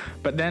bit.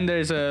 But then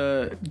there's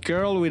a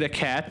girl with a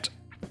cat.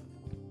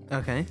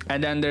 Okay.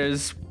 And then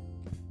there's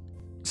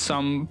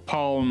some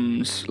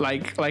palms,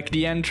 like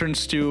the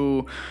entrance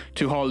to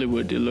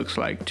Hollywood. It looks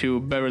like to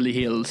Beverly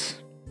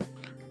Hills.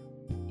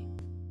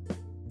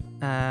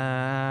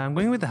 I'm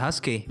going with the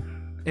husky.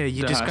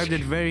 You described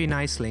it very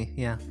nicely.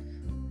 Yeah.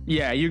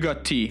 Yeah, you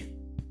got tea.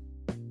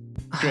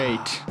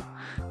 Great.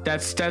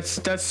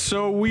 That's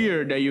so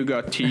weird that you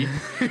got tea.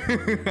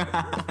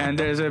 And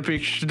there's a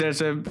picture.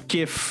 There's a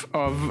GIF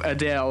of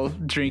Adele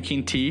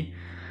drinking tea.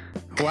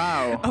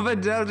 Wow. Of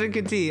Adele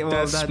drinking tea. Well,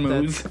 That's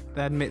smooth.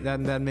 That made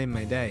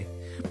my day.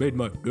 Made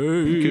my day.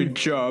 Good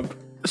job.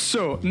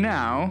 So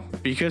now,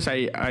 because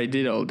I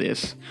did all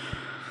this,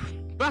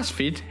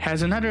 BuzzFeed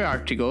has another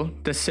article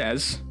that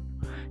says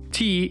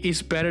tea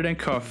is better than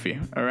coffee,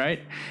 all right?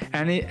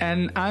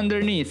 And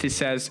underneath it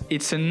says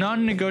it's a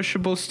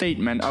non-negotiable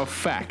statement of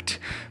fact,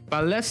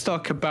 but let's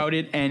talk about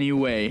it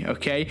anyway,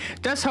 okay?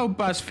 That's how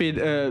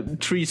BuzzFeed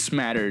treats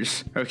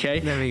matters,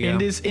 okay? There we go.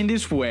 In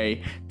this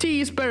way,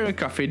 tea is better than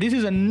coffee. This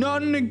is a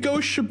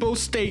non-negotiable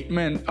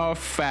statement of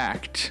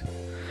fact.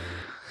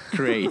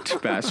 Great,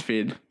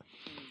 BuzzFeed.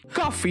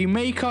 Coffee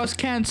may cause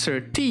cancer.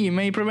 Tea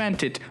may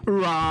prevent it.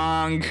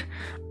 Wrong.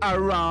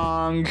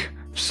 Wrong.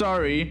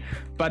 Sorry,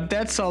 but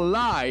that's a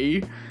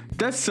lie.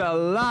 That's a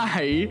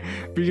lie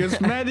because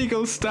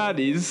medical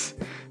studies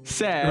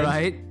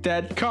said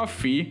that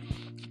coffee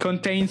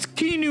contains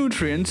key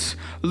nutrients,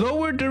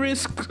 lowers the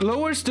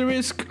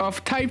risk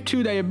of type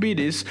 2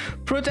 diabetes,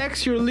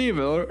 protects your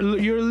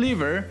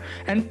liver,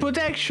 and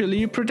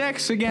potentially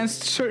protects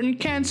against certain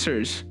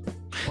cancers.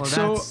 Well,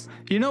 so that's-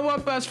 you know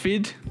what,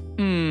 BuzzFeed?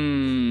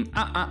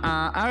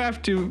 I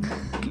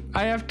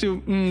have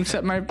to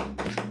set my.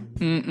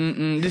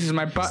 This is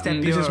my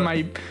button. This is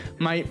my.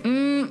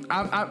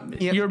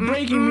 You're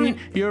breaking me.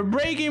 You're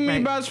breaking me,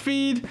 Right.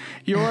 BuzzFeed.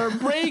 You're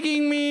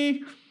breaking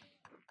me.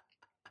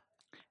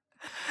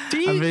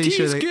 Tea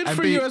is good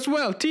for you as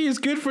well. Tea is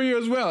good for you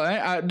as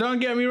well. Don't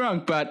get me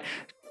wrong, but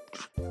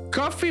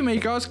coffee may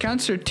cause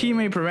cancer, tea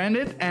may prevent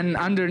it, and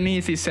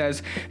underneath it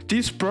says,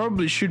 this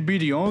probably should be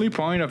the only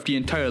point of the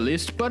entire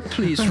list, but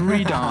please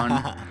read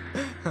on.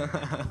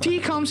 Tea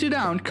calms you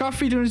down,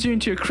 coffee turns you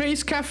into a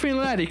crazed caffeine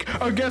addict.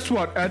 Oh, guess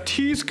what? A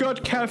tea's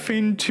got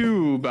caffeine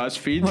too,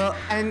 BuzzFeed. Well,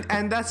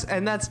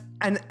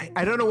 and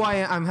I don't know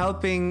why I'm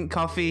helping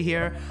coffee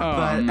here,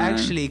 but man.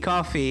 actually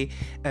coffee,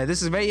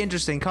 this is very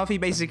interesting. Coffee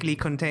basically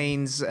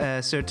contains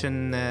a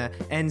certain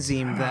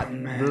enzyme that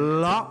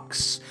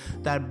blocks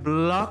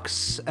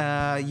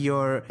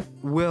your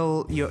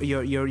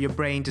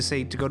brain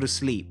to go to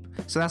sleep.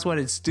 So that's what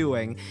it's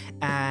doing.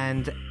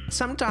 And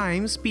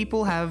sometimes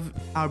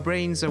our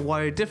brains are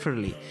wired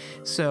differently.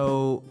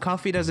 So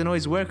coffee doesn't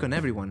always work on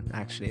everyone,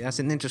 actually. That's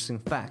an interesting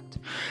fact.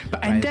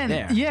 And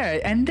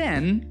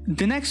then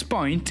the next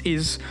point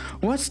is,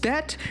 what's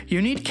that?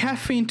 You need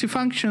caffeine to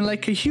function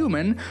like a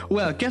human?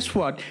 Well, guess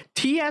what?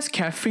 Tea has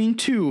caffeine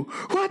too.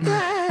 What the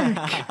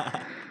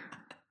heck?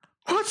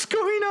 What's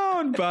going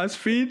on,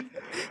 BuzzFeed?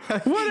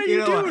 What are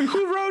you doing?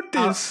 Who wrote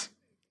this?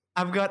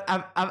 I've got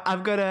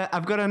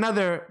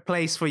another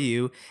place for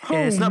you. Oh,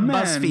 It's not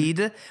man.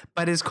 BuzzFeed,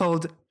 but it's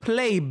called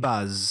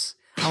PlayBuzz.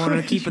 I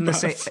wanted to keep in the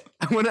same.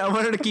 I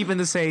wanted to keep in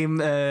the same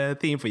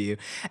theme for you,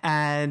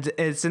 and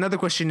it's another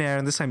questionnaire.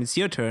 And this time it's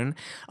your turn.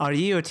 Are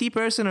you a tea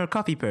person or a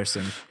coffee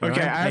person? Okay,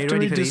 Alright? I Are have you to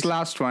ready read for this these?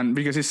 last one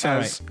because it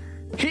says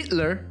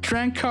Hitler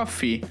drank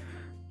coffee,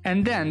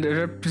 and then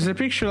there's a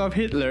picture of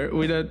Hitler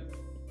with a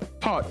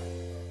pot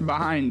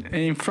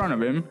in front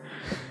of him,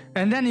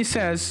 and then he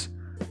says,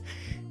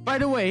 by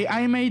the way,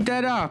 I made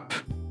that up.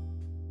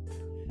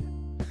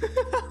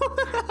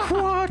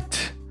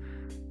 What?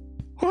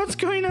 What's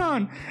going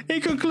on? In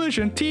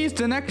conclusion, tea is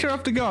the nectar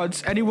of the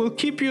gods, and it will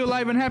keep you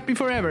alive and happy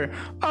forever.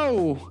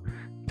 Oh,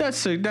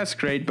 that's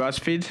great,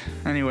 BuzzFeed.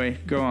 Anyway,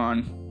 go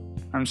on.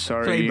 I'm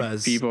sorry,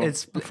 PlayBuzz. people,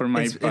 for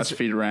my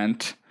BuzzFeed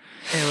rant.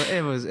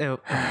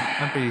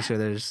 I'm pretty sure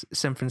there's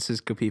San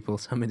Francisco people.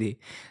 Somebody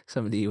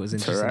was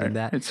interested in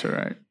that. It's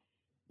alright.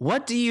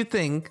 What do you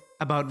think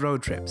about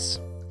road trips?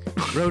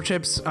 Road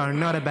trips are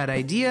not a bad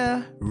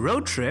idea.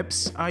 Road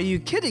trips? Are you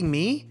kidding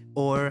me?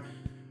 Or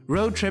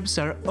road trips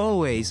are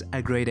always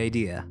a great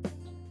idea.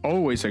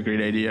 Always a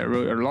great idea. I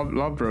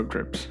love road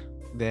trips.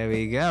 There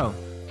we go.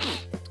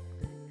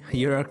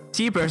 You're a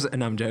tea person.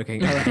 No, I'm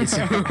joking. All right,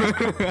 so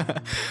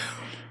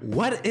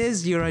what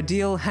is your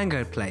ideal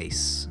hangout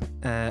place?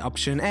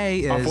 Option A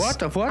is... Of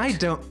what? Of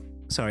what?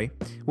 Sorry.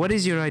 What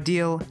is your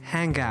ideal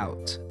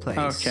hangout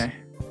place? Okay.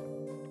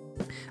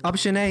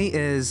 Option A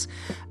is...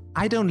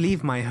 I don't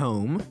leave my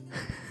home.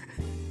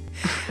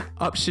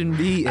 Option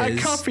B is... A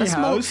coffee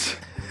house.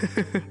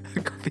 a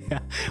coffee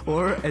house.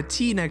 Or a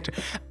tea nectar.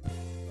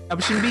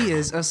 Option B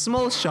is a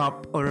small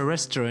shop or a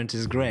restaurant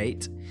is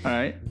great.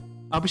 Alright.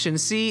 Option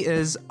C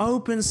is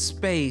open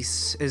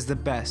space is the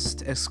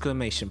best!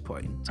 Exclamation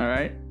point.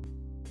 Alright.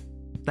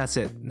 That's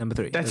it. Number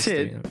 3. That's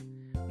it?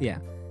 Yeah.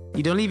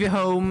 You don't leave your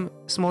home,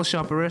 small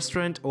shop or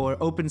restaurant, or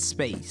open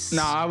space.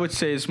 No, I would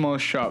say a small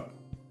shop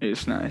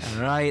is nice.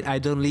 All right, I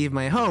don't leave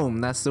my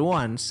home. That's the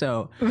one.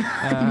 So,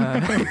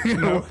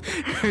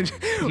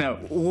 no.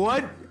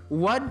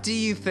 What do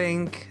you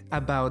think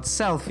about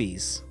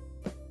selfies?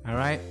 All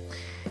right.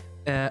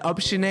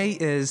 Option A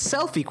is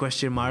selfie ?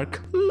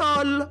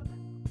 Lol.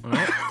 All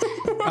right.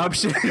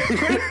 Option.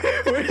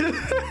 Wait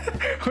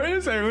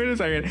a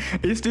second.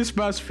 Is this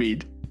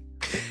BuzzFeed?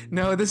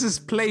 No, this is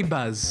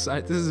Playbuzz.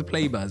 This is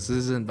Playbuzz. This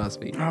isn't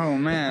BuzzFeed. Oh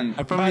man!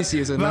 I promise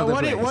you it's another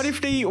But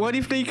place. what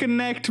if they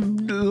connect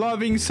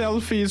loving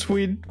selfies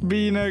with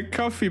being a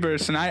coffee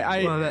person?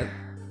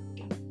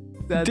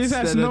 This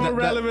has no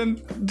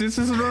relevant.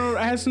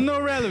 Has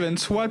no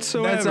relevance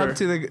whatsoever. That's up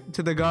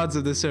to the gods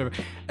of the server.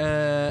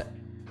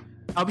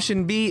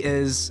 Option B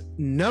is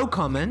no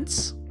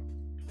comments,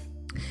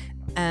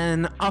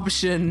 and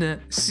option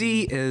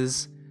C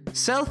is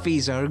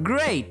selfies are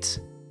great.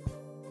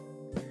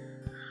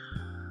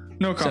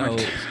 No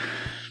comment. So,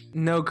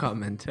 no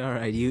comment. All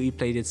right, you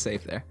played it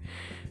safe there.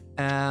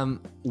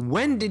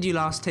 When did you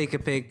last take a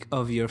pic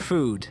of your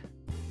food?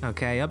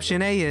 Okay,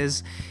 option A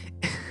is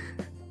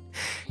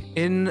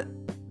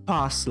in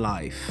past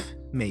life,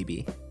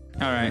 maybe.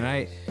 All right. All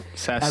right.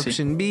 Sassy.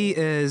 Option B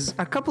is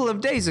a couple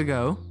of days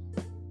ago.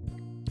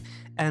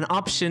 And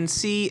option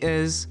C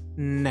is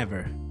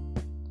never.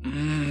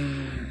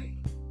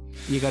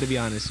 You gotta be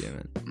honest here,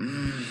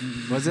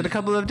 man. Was it a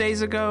couple of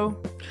days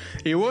ago?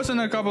 It wasn't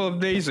a couple of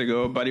days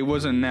ago, but it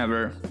wasn't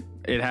never.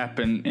 It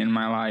happened in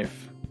my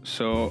life.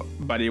 So,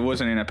 but it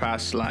wasn't in a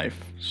past life.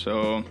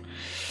 So,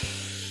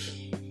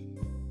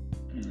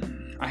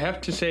 I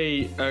have to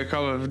say a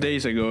couple of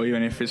days ago,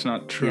 even if it's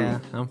not true. Yeah,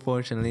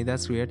 unfortunately,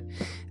 that's weird.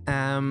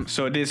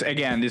 So this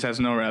has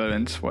no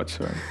relevance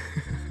whatsoever.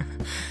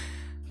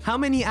 How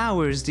many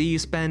hours do you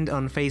spend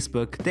on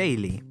Facebook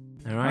daily?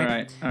 All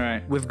right. All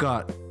right. We've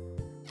got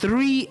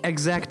 3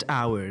 exact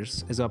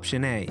hours as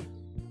option A.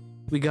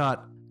 We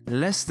got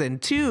less than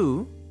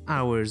 2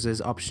 hours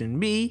as option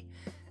B,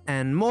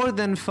 and more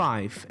than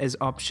 5 as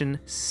option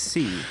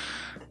C.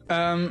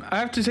 I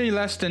have to say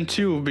less than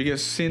 2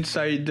 because since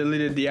I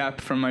deleted the app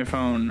from my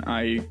phone,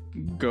 I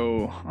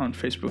go on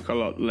Facebook a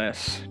lot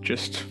less,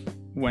 just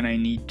when I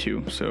need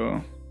to.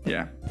 So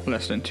yeah,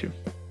 less than 2.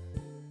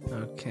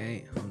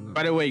 Okay.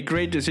 By the way,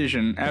 great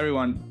decision.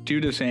 Everyone,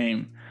 do the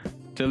same.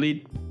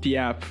 Delete the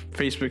app,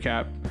 Facebook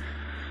app,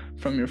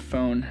 from your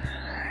phone.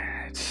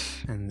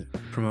 And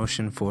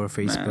promotion for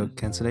Facebook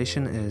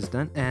cancellation is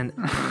done. And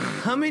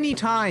how many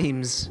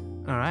times?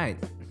 All right,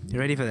 you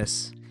ready for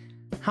this?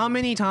 How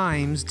many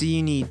times do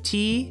you need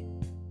tea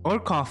or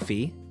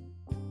coffee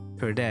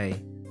per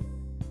day?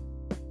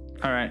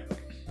 All right.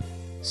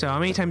 So how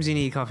many times do you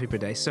need coffee per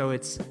day? So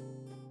it's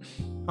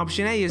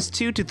option A is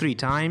 2 to 3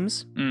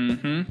 times.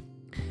 Mm-hmm.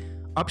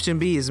 Option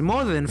B is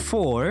more than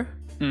 4.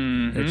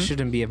 Mm-hmm. It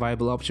shouldn't be a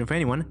viable option for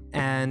anyone.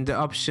 And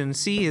option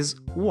C is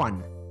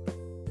 1.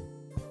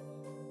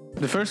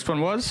 The first one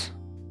was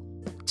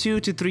 2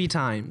 to 3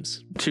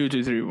 times. 2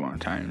 to 3 more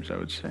times, I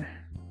would say.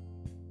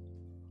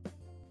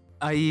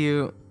 Are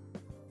you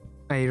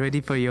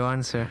ready for your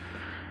answer?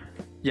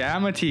 Yeah,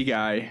 I'm a tea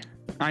guy.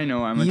 I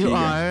know I'm a tea You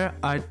guy.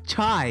 are a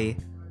chai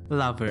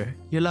lover.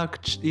 You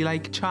like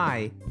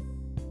chai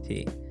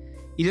tea.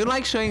 You don't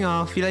like showing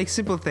off. You like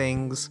simple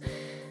things.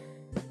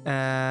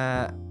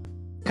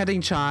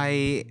 Cutting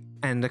chai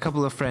and a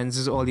couple of friends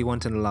is all you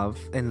want in love.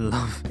 In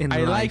I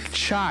life. like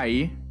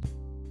chai.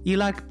 You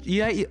like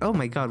oh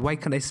my god, why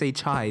can't I say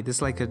chai? This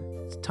is like a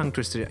tongue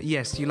twister.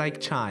 Yes, you like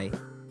chai.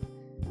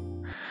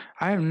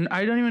 I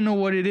don't even know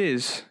what it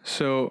is.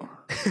 So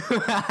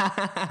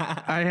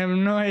I have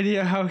no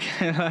idea how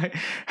can I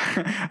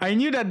I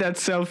knew that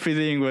selfie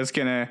thing was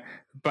gonna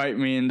bite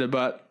me in the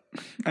butt.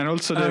 And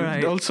also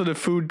the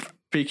food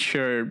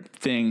picture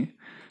thing.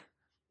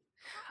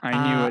 I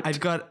knew it. I've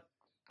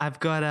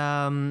got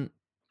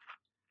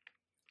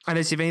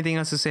unless you have anything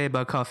else to say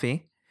about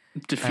coffee.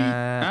 Defeat.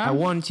 I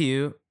want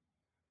you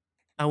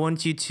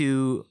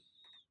to,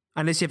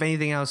 unless you have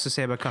anything else to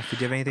say about coffee.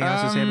 Do you have anything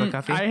else to say about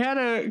coffee? I had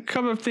a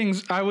couple of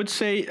things. I would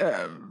say,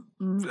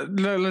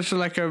 let's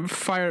like a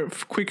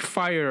quick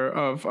fire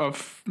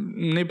of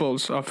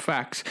nibbles of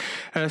facts.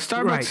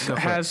 Starbucks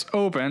has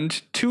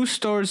opened 2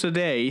 stores a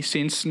day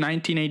since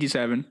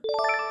 1987.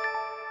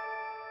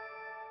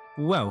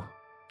 Whoa,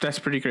 that's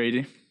pretty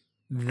crazy.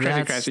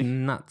 Crazy.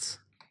 Nuts,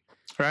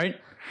 right?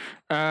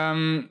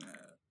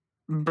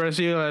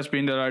 Brazil has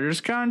been the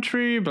largest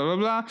country, blah,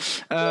 blah,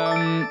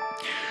 blah.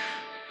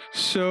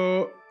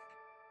 So,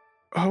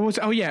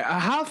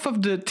 half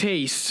of the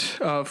taste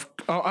of,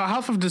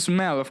 half of the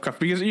smell of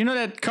coffee, because you know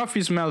that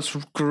coffee smells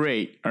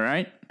great, all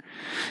right?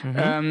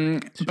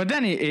 Mm-hmm. But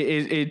then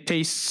it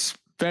tastes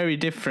very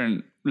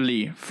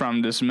differently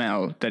from the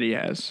smell that it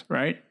has,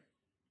 right?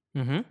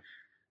 Mm-hmm.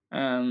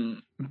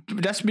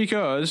 That's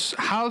because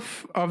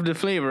half of the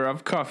flavor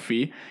of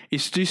coffee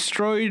is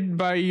destroyed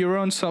by your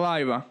own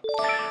saliva.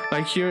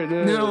 Like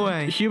no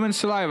way. Human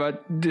saliva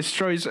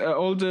destroys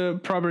all the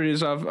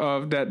properties of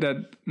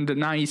the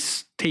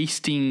nice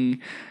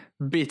tasting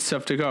bits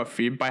of the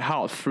coffee by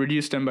half,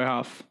 reduce them by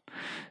half.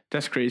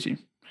 That's crazy.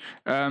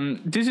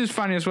 This is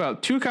funny as well.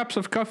 2 cups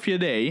of coffee a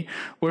day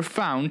were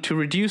found to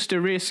reduce the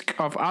risk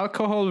of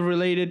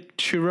alcohol-related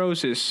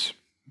cirrhosis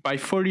by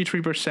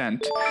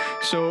 43%.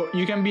 So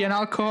you can be an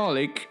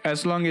alcoholic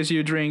as long as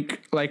you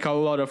drink like a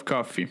lot of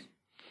coffee.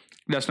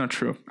 That's not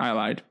true. I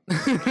lied.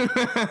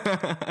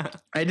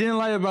 I didn't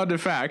lie about the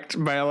fact,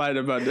 but I lied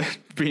about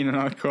being an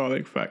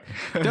alcoholic fact.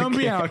 Don't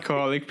be an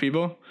alcoholic,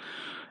 people.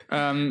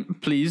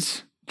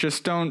 please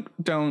just don't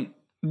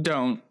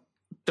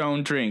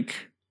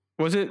drink.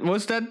 Was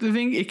that the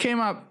thing? It came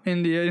up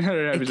in the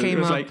other episode. It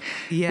was like,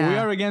 we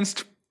are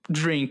against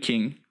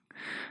drinking,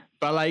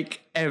 but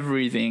like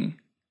everything,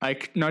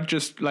 like not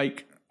just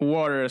like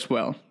water as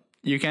well.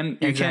 You can't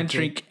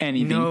drink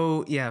anything.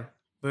 No,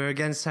 we're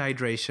against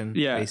hydration.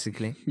 Yeah,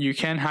 basically, you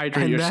can't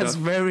hydrate and yourself. That's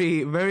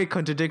very, very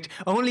contradictory.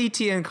 Only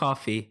tea and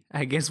coffee.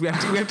 I guess we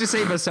have to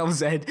save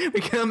ourselves, Ed.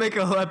 We cannot make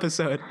a whole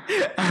episode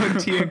on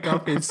tea and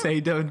coffee and say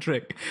don't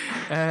drink.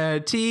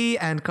 Tea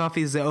and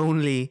coffee is the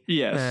only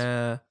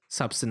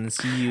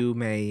substance you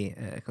may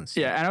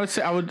consume. Yeah, and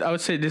I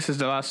would say this is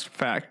the last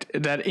fact,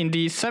 that in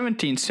the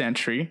 17th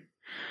century,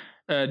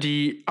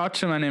 the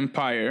Ottoman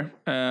Empire,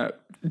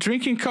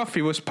 drinking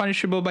coffee was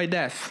punishable by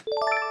death.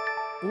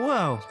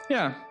 Whoa.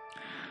 Yeah.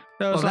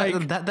 That was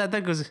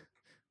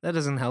that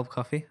doesn't help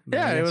coffie.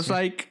 Yeah, it was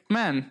like,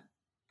 man,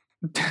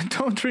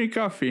 don't drink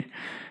coffee.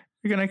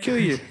 They're gonna kill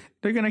you.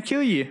 They're gonna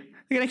kill you.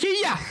 They're gonna kill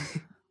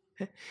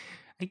you.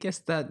 I guess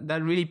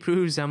that really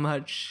proves how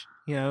much,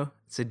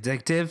 it's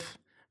addictive.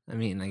 I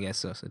mean, I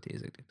guess also tea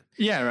is addictive.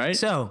 Yeah, right.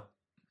 So,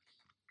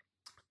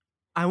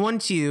 I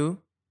want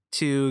you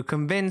to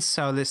convince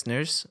our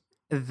listeners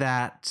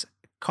that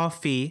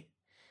coffee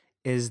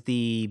is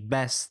the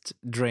best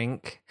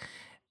drink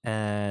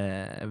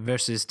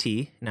versus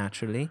tea,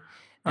 naturally.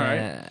 All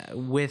right. I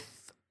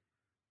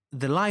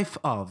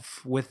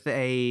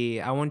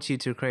want you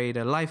to create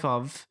a life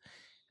of,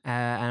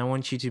 and I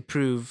want you to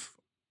prove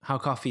how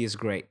coffee is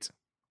great.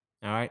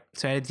 All right.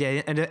 So at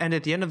the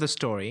end of the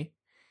story,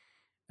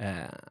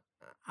 I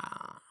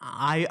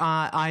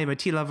am a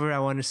tea lover. I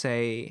want to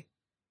say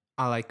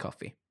I like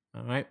coffee.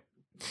 All right.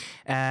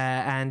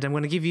 And I'm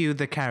going to give you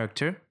the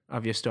character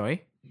of your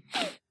story.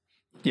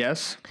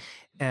 Yes.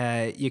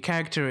 Your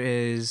character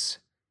is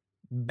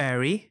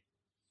Barry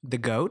the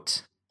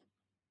goat.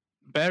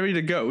 Barry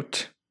the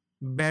goat.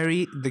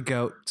 Barry the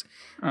goat.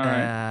 All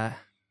right.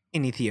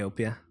 In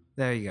Ethiopia.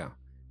 There you go.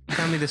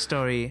 Tell me the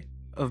story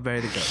of Barry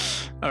the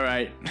goat. All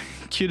right.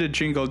 Cue the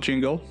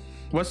jingle.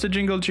 What's the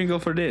jingle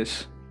for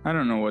this? I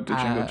don't know what the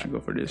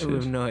jingle for this I have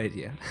is. no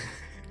idea.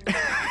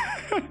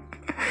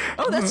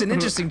 Oh, that's an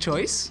interesting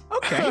choice.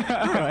 Okay.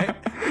 All right.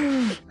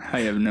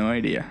 I have no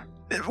idea.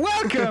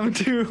 Welcome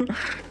to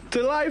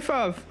the life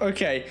of...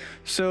 Okay,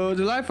 so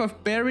the life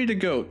of Barry the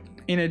goat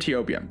in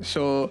Ethiopia.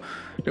 So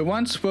there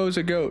once was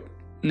a goat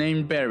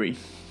named Barry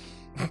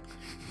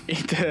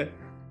in the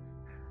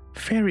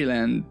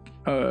fairyland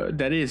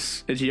that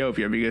is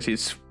Ethiopia, because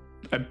it's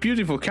a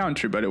beautiful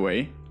country, by the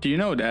way. Do you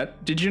know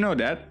that? Did you know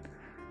that?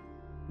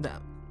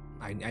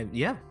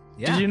 Yeah.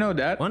 Did you know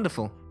that?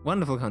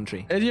 Wonderful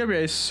country.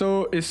 Ethiopia is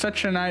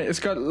such a nice. It's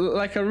got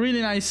like a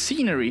really nice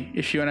scenery.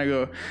 If you wanna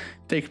go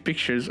take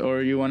pictures,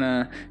 or you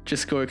wanna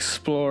just go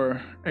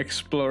explore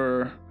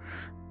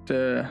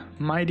the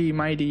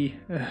mighty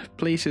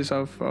places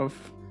of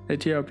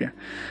Ethiopia.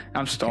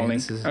 I'm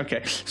stalling.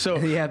 Okay, so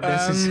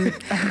this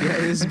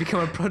has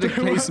become a product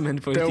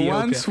placement for Ethiopia. There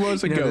once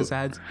was a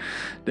goat.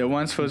 There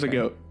once was a Okay.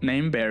 goat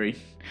named Barry,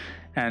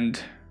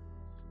 and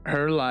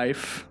her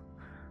life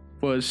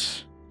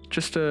was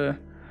just a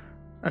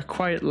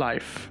quiet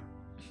life.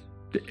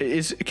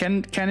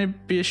 Can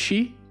it be a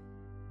she?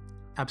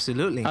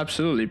 Absolutely.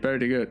 Absolutely, Barry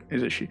the goat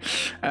is a she.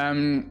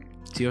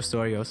 To your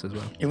story also as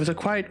well. It was a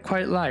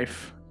quiet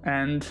life,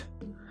 and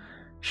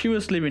she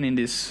was living in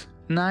these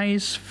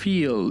nice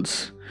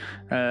fields,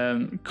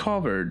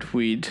 covered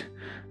with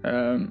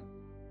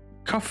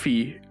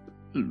coffee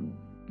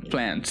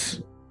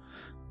plants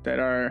that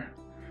are.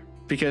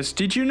 Because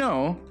did you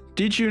know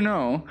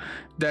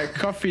that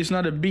coffee is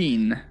not a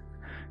bean?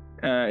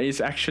 It's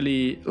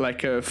actually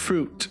like a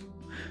fruit.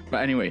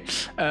 But anyway,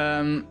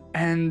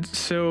 and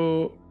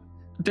so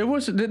there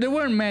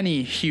weren't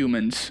many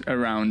humans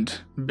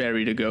around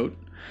Barry the goat,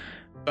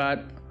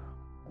 but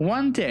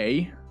one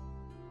day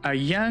a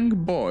young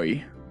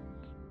boy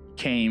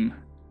came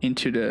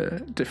into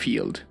the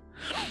field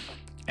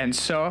and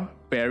saw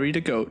Barry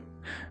the goat.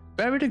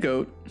 Barry the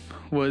goat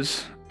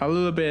was a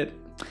little bit,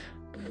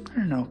 I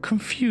don't know,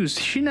 confused.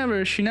 She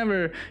never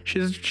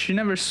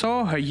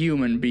saw a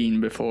human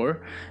being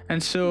before,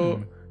 and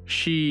so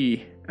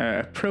she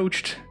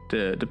approached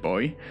the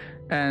boy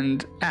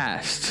and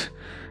asked,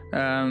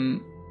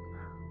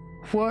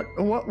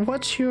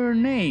 "What's your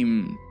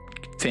name,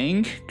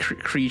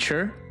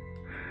 creature?"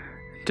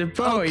 The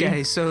boy.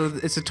 Okay, so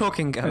it's a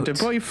talking goat. The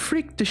boy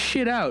freaked the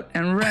shit out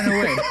and ran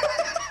away.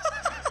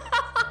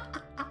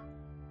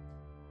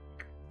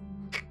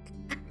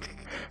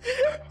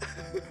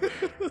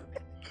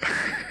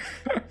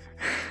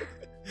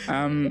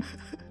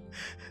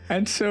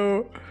 And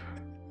so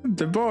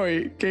the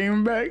boy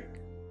came back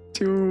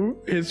to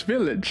his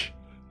village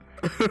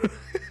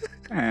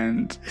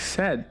and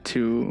said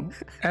to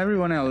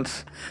everyone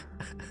else,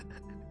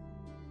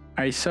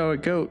 "I saw a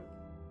goat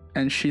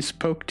and she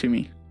spoke to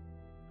me."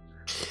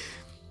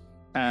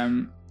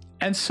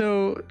 And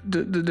so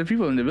the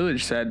people in the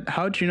village said,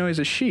 "How do you know it's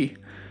a she?"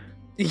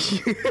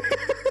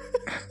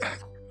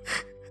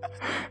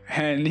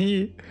 And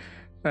he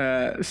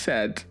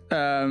said,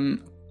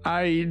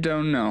 I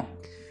don't know,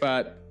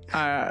 but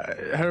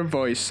her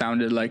voice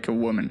sounded like a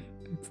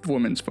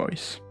woman's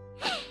voice.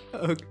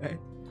 Okay.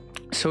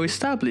 So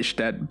established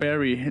that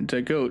Barry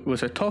the goat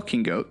was a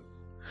talking goat.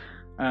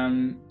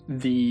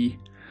 The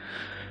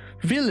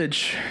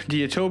village,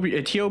 the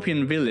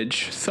Ethiopian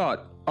village,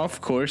 thought,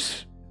 of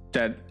course,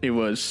 that it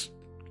was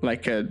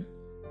like a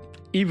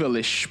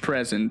evilish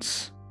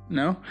presence.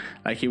 No,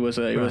 like it was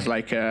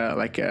like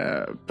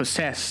a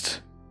possessed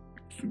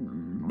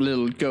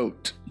little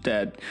goat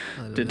that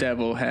the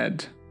devil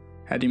had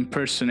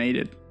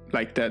impersonated.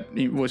 Like that,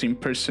 it was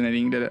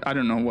impersonating that. I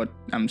don't know what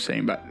I'm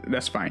saying, but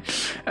that's fine.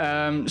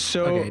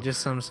 Okay,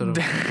 just some sort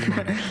of.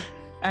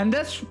 And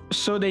that's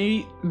so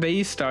they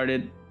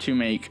started to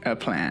make a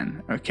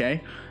plan,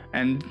 okay?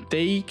 And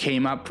they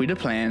came up with a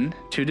plan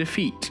to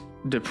defeat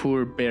the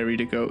poor Barry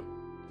the goat.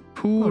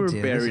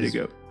 Barry the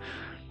goat.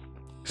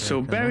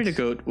 So Barry the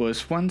goat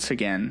was once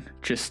again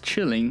just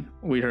chilling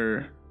with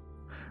her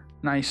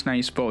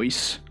nice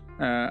boys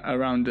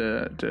around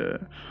the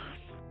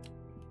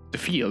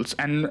fields.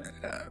 And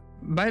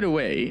by the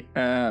way,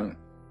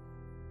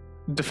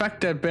 the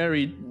fact that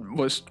Barry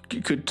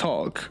could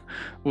talk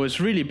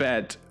was really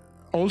bad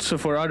also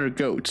for other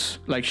goats.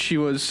 Like she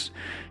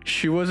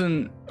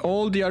wasn't,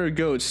 all the other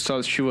goats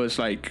thought she was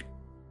like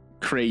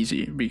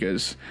crazy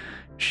because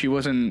she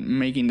wasn't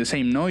making the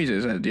same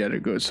noises as the other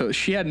goats. So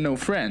she had no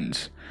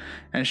friends,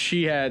 but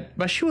she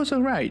was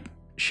all right.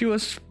 She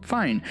was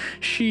fine.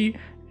 She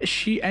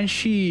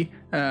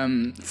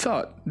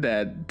thought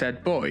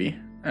that boy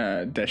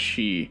that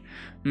she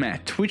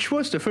met, which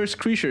was the first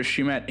creature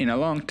she met in a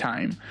long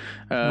time,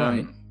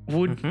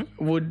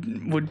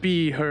 would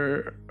be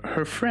her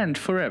friend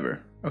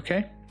forever.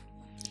 Okay.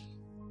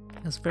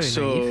 That's very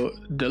so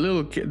naive.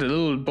 the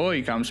little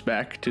boy comes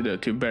back to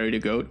Barry the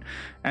goat,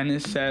 and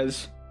it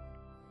says,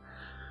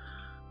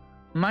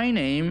 "My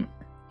name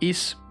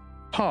is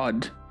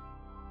Pod."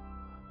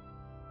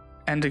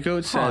 And the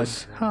goat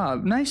says,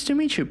 "Nice to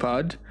meet you,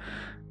 Pod."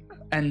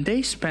 And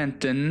they spent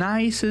the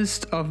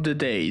nicest of the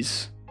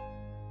days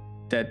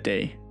that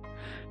day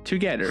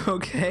together.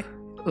 Okay.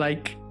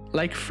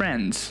 Like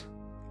friends.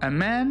 A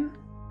man,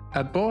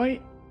 a boy,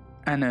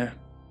 and a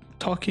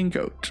talking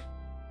goat.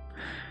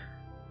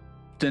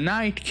 The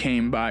night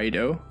came by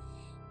though,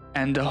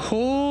 and the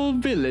whole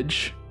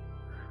village,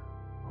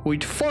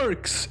 with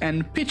forks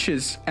and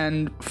pitches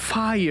and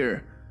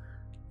fire,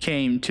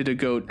 came to the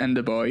goat and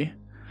the boy.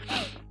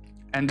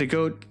 And the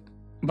goat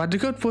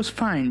was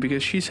fine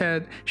because she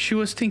said she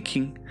was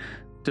thinking,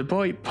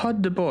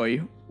 Pod the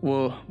boy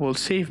will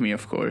save me,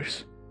 of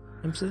course.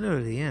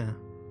 Absolutely, yeah.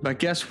 But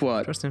guess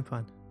what? Trust and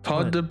fun.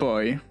 Pod the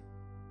boy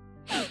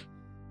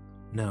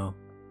No.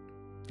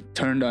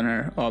 turned on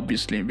her,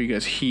 obviously,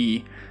 because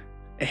he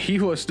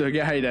was the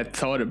guy that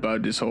thought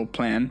about this whole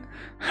plan.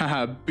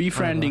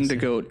 Befriending the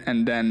goat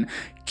and then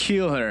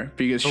kill her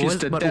because she's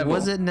the devil.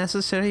 Was it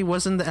necessary?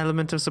 Wasn't the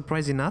element of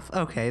surprise enough?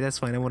 Okay, that's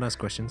fine. I won't ask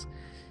questions.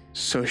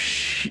 So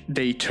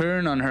they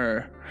turn on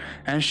her,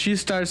 and she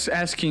starts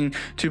asking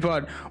to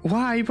Pod,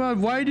 "Why, Pod?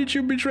 Why did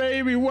you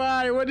betray me?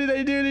 Why? What did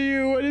I do to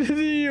you? What did I do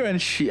to you?"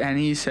 And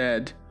he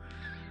said,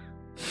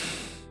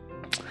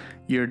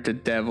 "You're the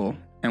devil,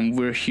 and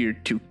we're here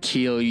to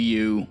kill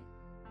you."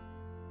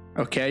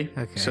 Okay.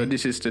 So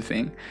this is the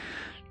thing.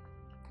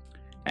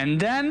 And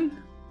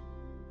then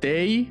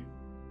the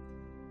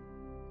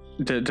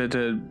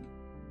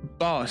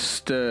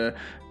boss, the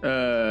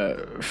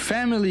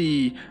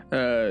family,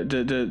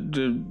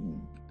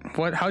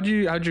 what? How'd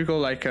you go?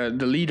 Like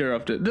the leader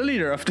of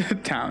the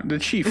town, the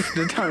chief,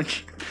 the town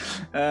chief,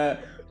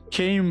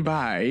 came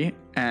by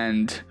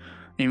and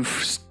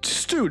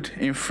stood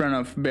in front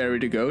of Barry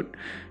the goat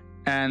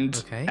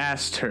and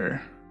asked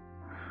her,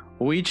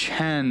 "Which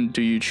hand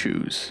do you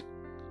choose,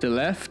 the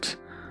left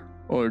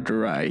or the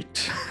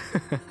right?"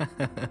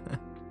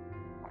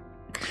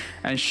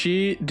 And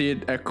she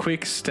did a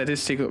quick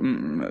statistical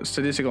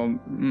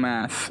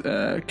math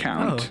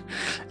count,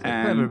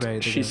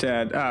 and she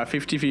said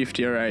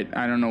 50-50. All right,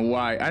 I don't know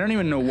why. I don't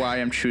even know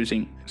why I'm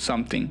choosing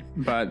something,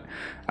 but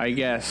I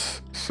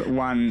guess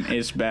one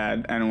is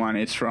bad and one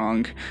is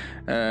wrong.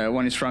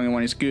 One is wrong and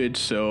one is good.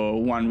 So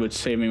one would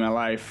save me my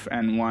life,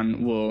 and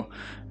one will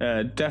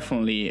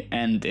definitely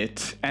end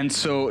it. And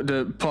so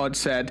the Pod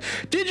said,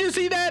 "Did you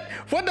see that?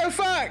 What the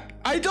fuck?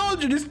 I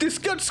told you this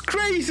gets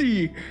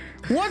crazy.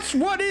 What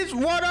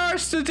are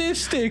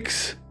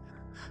statistics?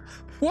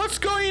 What's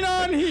going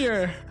on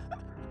here?"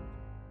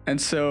 And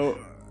so,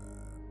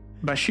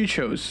 but she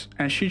chose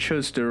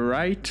the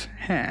right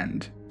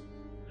hand.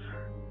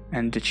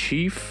 And the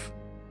chief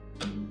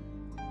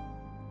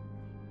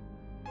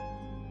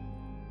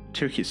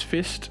took his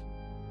fist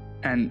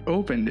and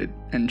opened it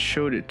and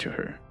showed it to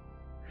her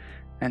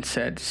and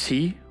said,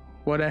 "See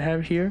what I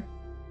have here?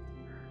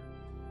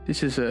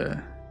 This is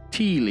a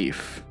tea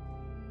leaf.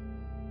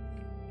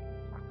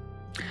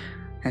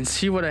 And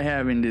see what I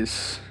have in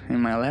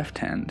my left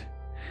hand.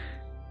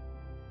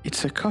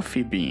 It's a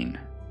coffee bean.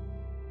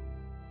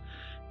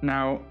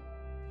 Now,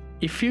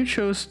 if you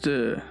chose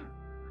the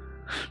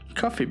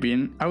coffee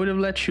bean, I would have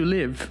let you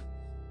live.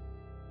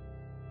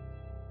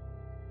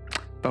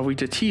 But with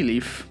the tea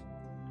leaf,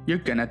 you're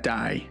gonna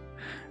die.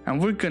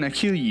 And we're gonna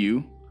kill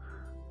you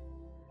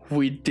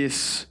with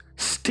these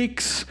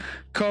sticks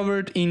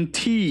covered in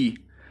tea.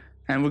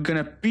 And we're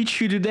gonna beat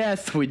you to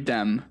death with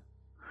them.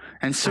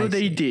 And so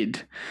they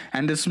did.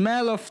 And the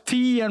smell of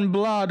tea and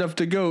blood of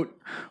the goat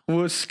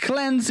was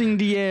cleansing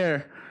the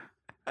air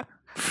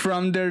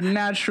from their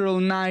natural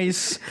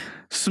nice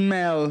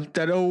smell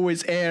that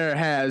always air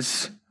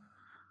has.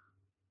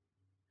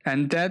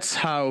 And that's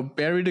how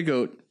Barry the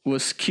goat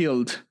was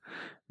killed,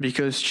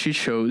 because she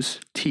chose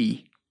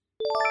tea.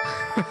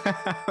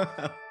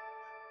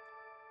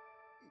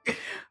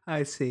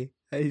 I see.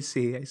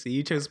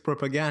 You chose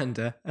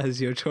propaganda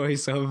as your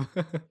choice of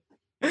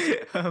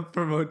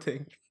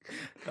promoting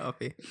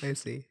coffee. I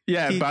see.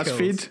 Yeah, Tea BuzzFeed.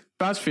 kills.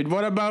 BuzzFeed.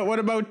 What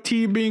about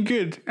tea being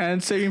good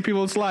and saving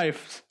people's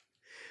lives?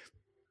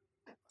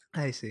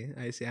 I see.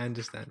 I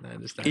understand.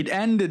 It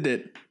ended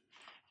it.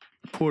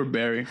 Poor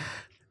Barry.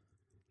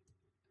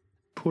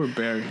 Poor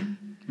Barry,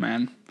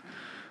 man.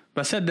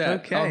 But said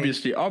that, Okay.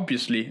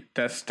 obviously,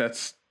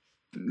 that's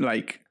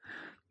like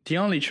the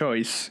only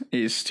choice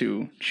is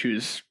to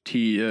choose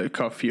tea,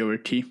 coffee over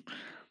tea.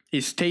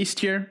 It's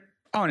tastier.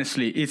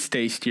 Honestly, it's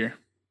tastier.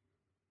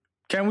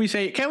 Can we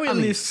at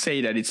least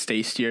say that it's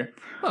tastier?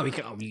 Well, we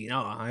can,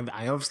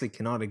 I obviously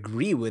cannot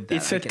agree with that.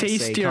 It's I a can say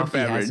tastier coffee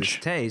has beverage.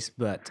 its taste,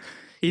 but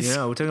It's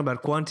we're talking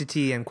about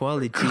quantity and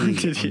quality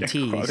Quantity in and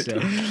tea. quality. So,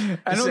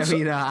 And so also-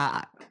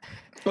 I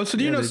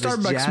do you know there's this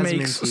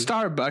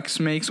Starbucks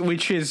makes,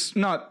 which is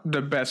not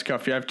the best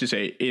coffee, I have to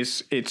say,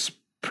 it's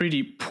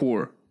pretty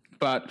poor,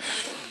 but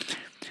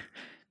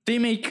they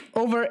make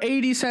over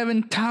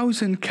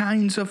 87,000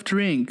 kinds of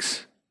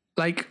drinks.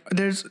 Like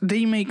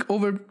they make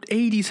over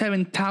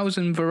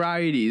 87,000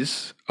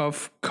 varieties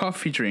of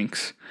coffee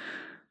drinks.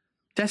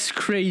 That's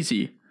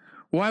crazy.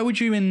 Why would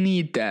you even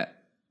need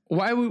that?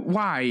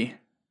 Why?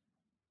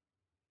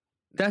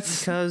 That's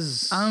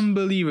because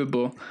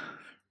unbelievable.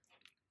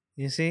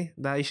 you see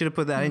that you should have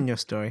put that in your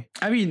story.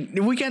 I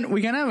mean, we can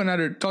have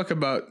another talk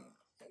about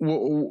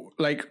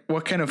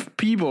what kind of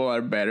people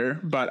are better,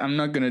 but I'm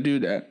not gonna do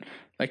that.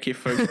 Like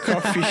if a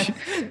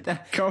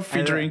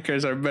coffee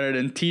drinkers are better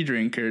than tea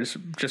drinkers,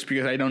 just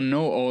because I don't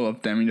know all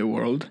of them in the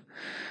world.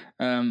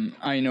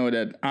 I know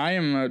that I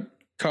am a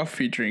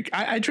coffee drinker.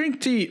 I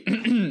drink tea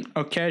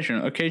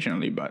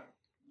occasionally, but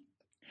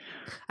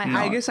I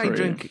not guess I really.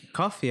 drink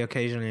coffee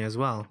occasionally as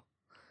well.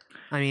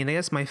 I mean, I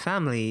guess my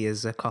family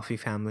is a coffee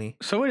family.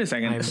 So wait a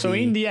second. I'm So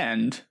the- in the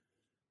end,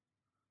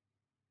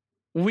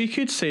 we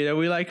could say that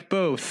we like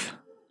both.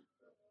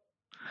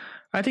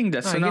 I think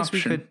that's I an guess we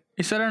option. could-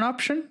 Is that an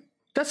option?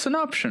 That's an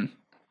option.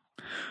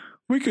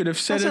 We could have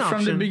said That's it an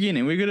from the option.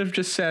 beginning. We could have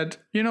just said,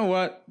 you know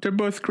what? They're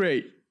both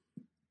great.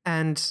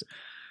 And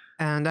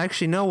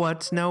actually, know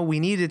what? No, we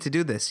needed to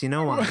do this. You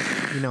know why?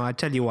 I'll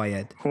tell you why,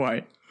 Ed.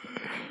 Why?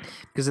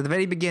 Because at the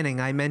very beginning,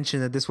 I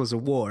mentioned that this was a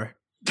war.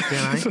 Didn't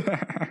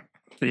I?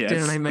 Yes.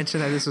 Didn't I mention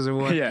that this was a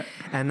war? Yeah.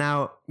 And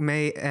now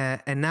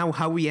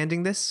how are we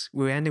ending this?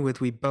 We're ending with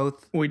we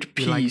With like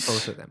peace.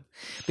 both of them,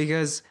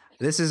 because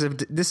this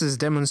is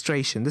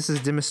demonstration. This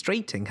is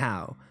demonstrating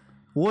how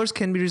wars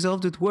can be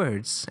resolved with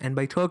words and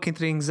by talking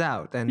things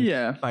out and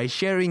Yeah. by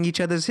sharing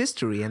each other's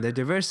history and their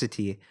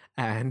diversity.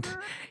 And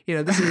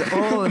this is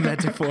all a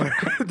metaphor.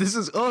 This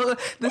was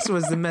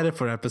the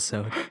metaphor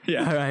episode.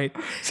 Yeah. All right.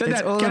 So It's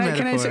that, all a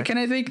metaphor. can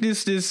I take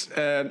this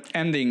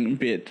ending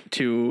bit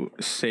to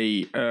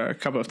say a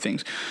couple of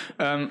things?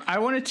 I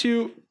wanted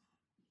to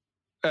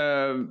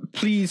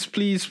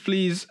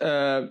please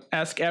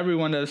ask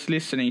everyone that's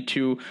listening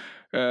to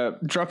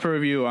drop a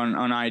review on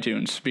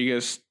iTunes,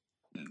 because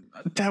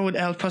that would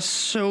help us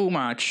so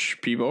much,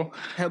 people.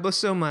 Help us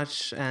so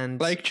much. And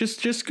Like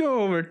just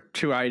go over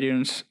to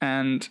iTunes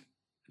and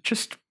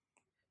just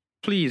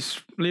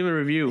please leave a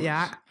review.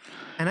 yeah.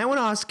 And I want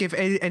to ask if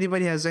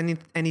anybody has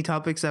any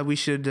topics that we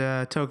should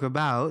talk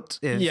about.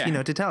 If,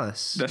 Yeah. to tell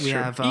us. That's we true.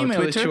 have our Email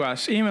it Twitter, to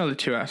us. Email it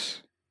to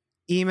us.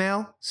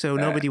 email, so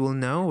nobody will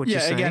know what you're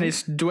Yeah, saying. again,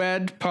 it's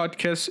Dued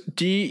Podcast,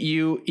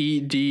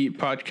 DUED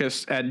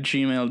Podcast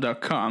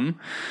 @gmail.com.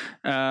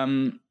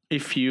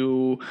 If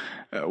you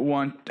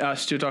want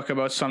us to talk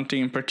about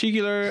something in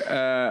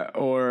particular,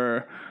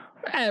 or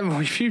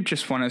if you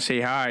just want to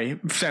say hi,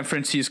 San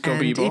Francisco and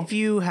people. if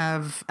you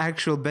have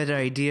actual better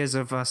ideas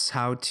of us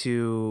how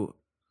to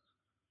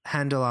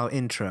handle our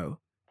intro.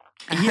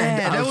 Yeah,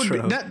 and that would be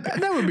outro.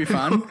 that would be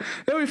fun.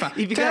 That would be fun.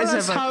 If you Tell guys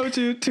us have a- how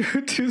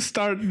to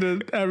start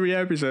every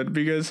episode,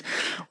 because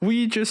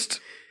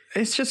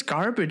it's just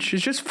garbage.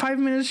 It's just 5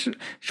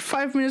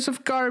 minutes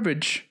of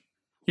garbage.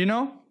 You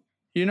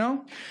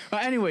know.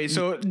 Anyway,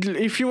 so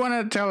if you want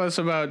to tell us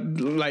about,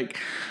 like,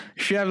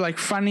 if you have like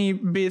funny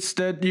bits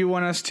that you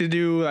want us to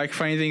do, like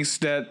funny things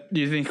that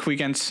you think we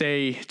can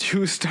say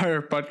to start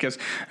our podcast,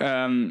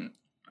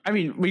 I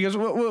mean, because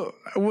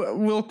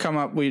we'll come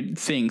up with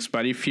things,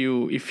 but if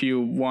you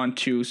want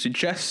to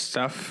suggest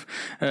stuff,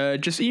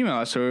 just email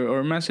us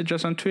or message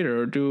us on Twitter,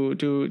 or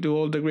do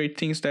all the great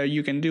things that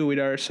you can do with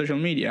our social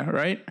media,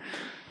 right?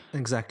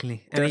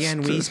 Exactly. And That's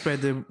again, we the-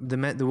 spread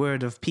the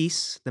word of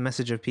peace, the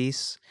message of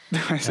peace. The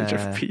message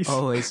of peace.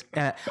 Always.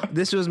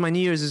 This was my New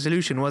Year's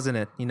resolution, wasn't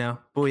it? You know?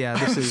 Oh yeah,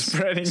 this is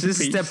Spreading this is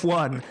peace. step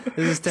one.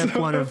 This is step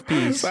one of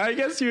peace. So I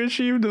guess you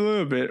achieved a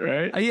little bit,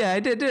 right? Yeah, I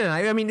did, didn't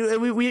I? I mean,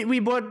 we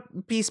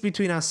brought peace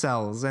between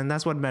ourselves, and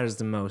that's what matters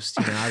the most.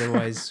 You know,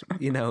 otherwise,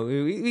 you know,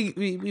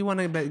 we want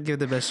to give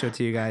the best show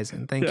to you guys,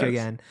 and thank you Yes,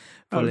 again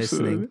for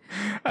absolutely.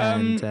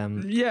 listening.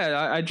 And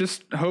Yeah, I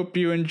just hope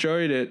you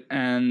enjoyed it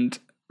and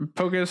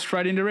poke us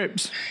right in the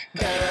ribs.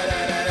 Da, da,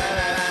 da, da,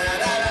 da,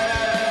 da, da.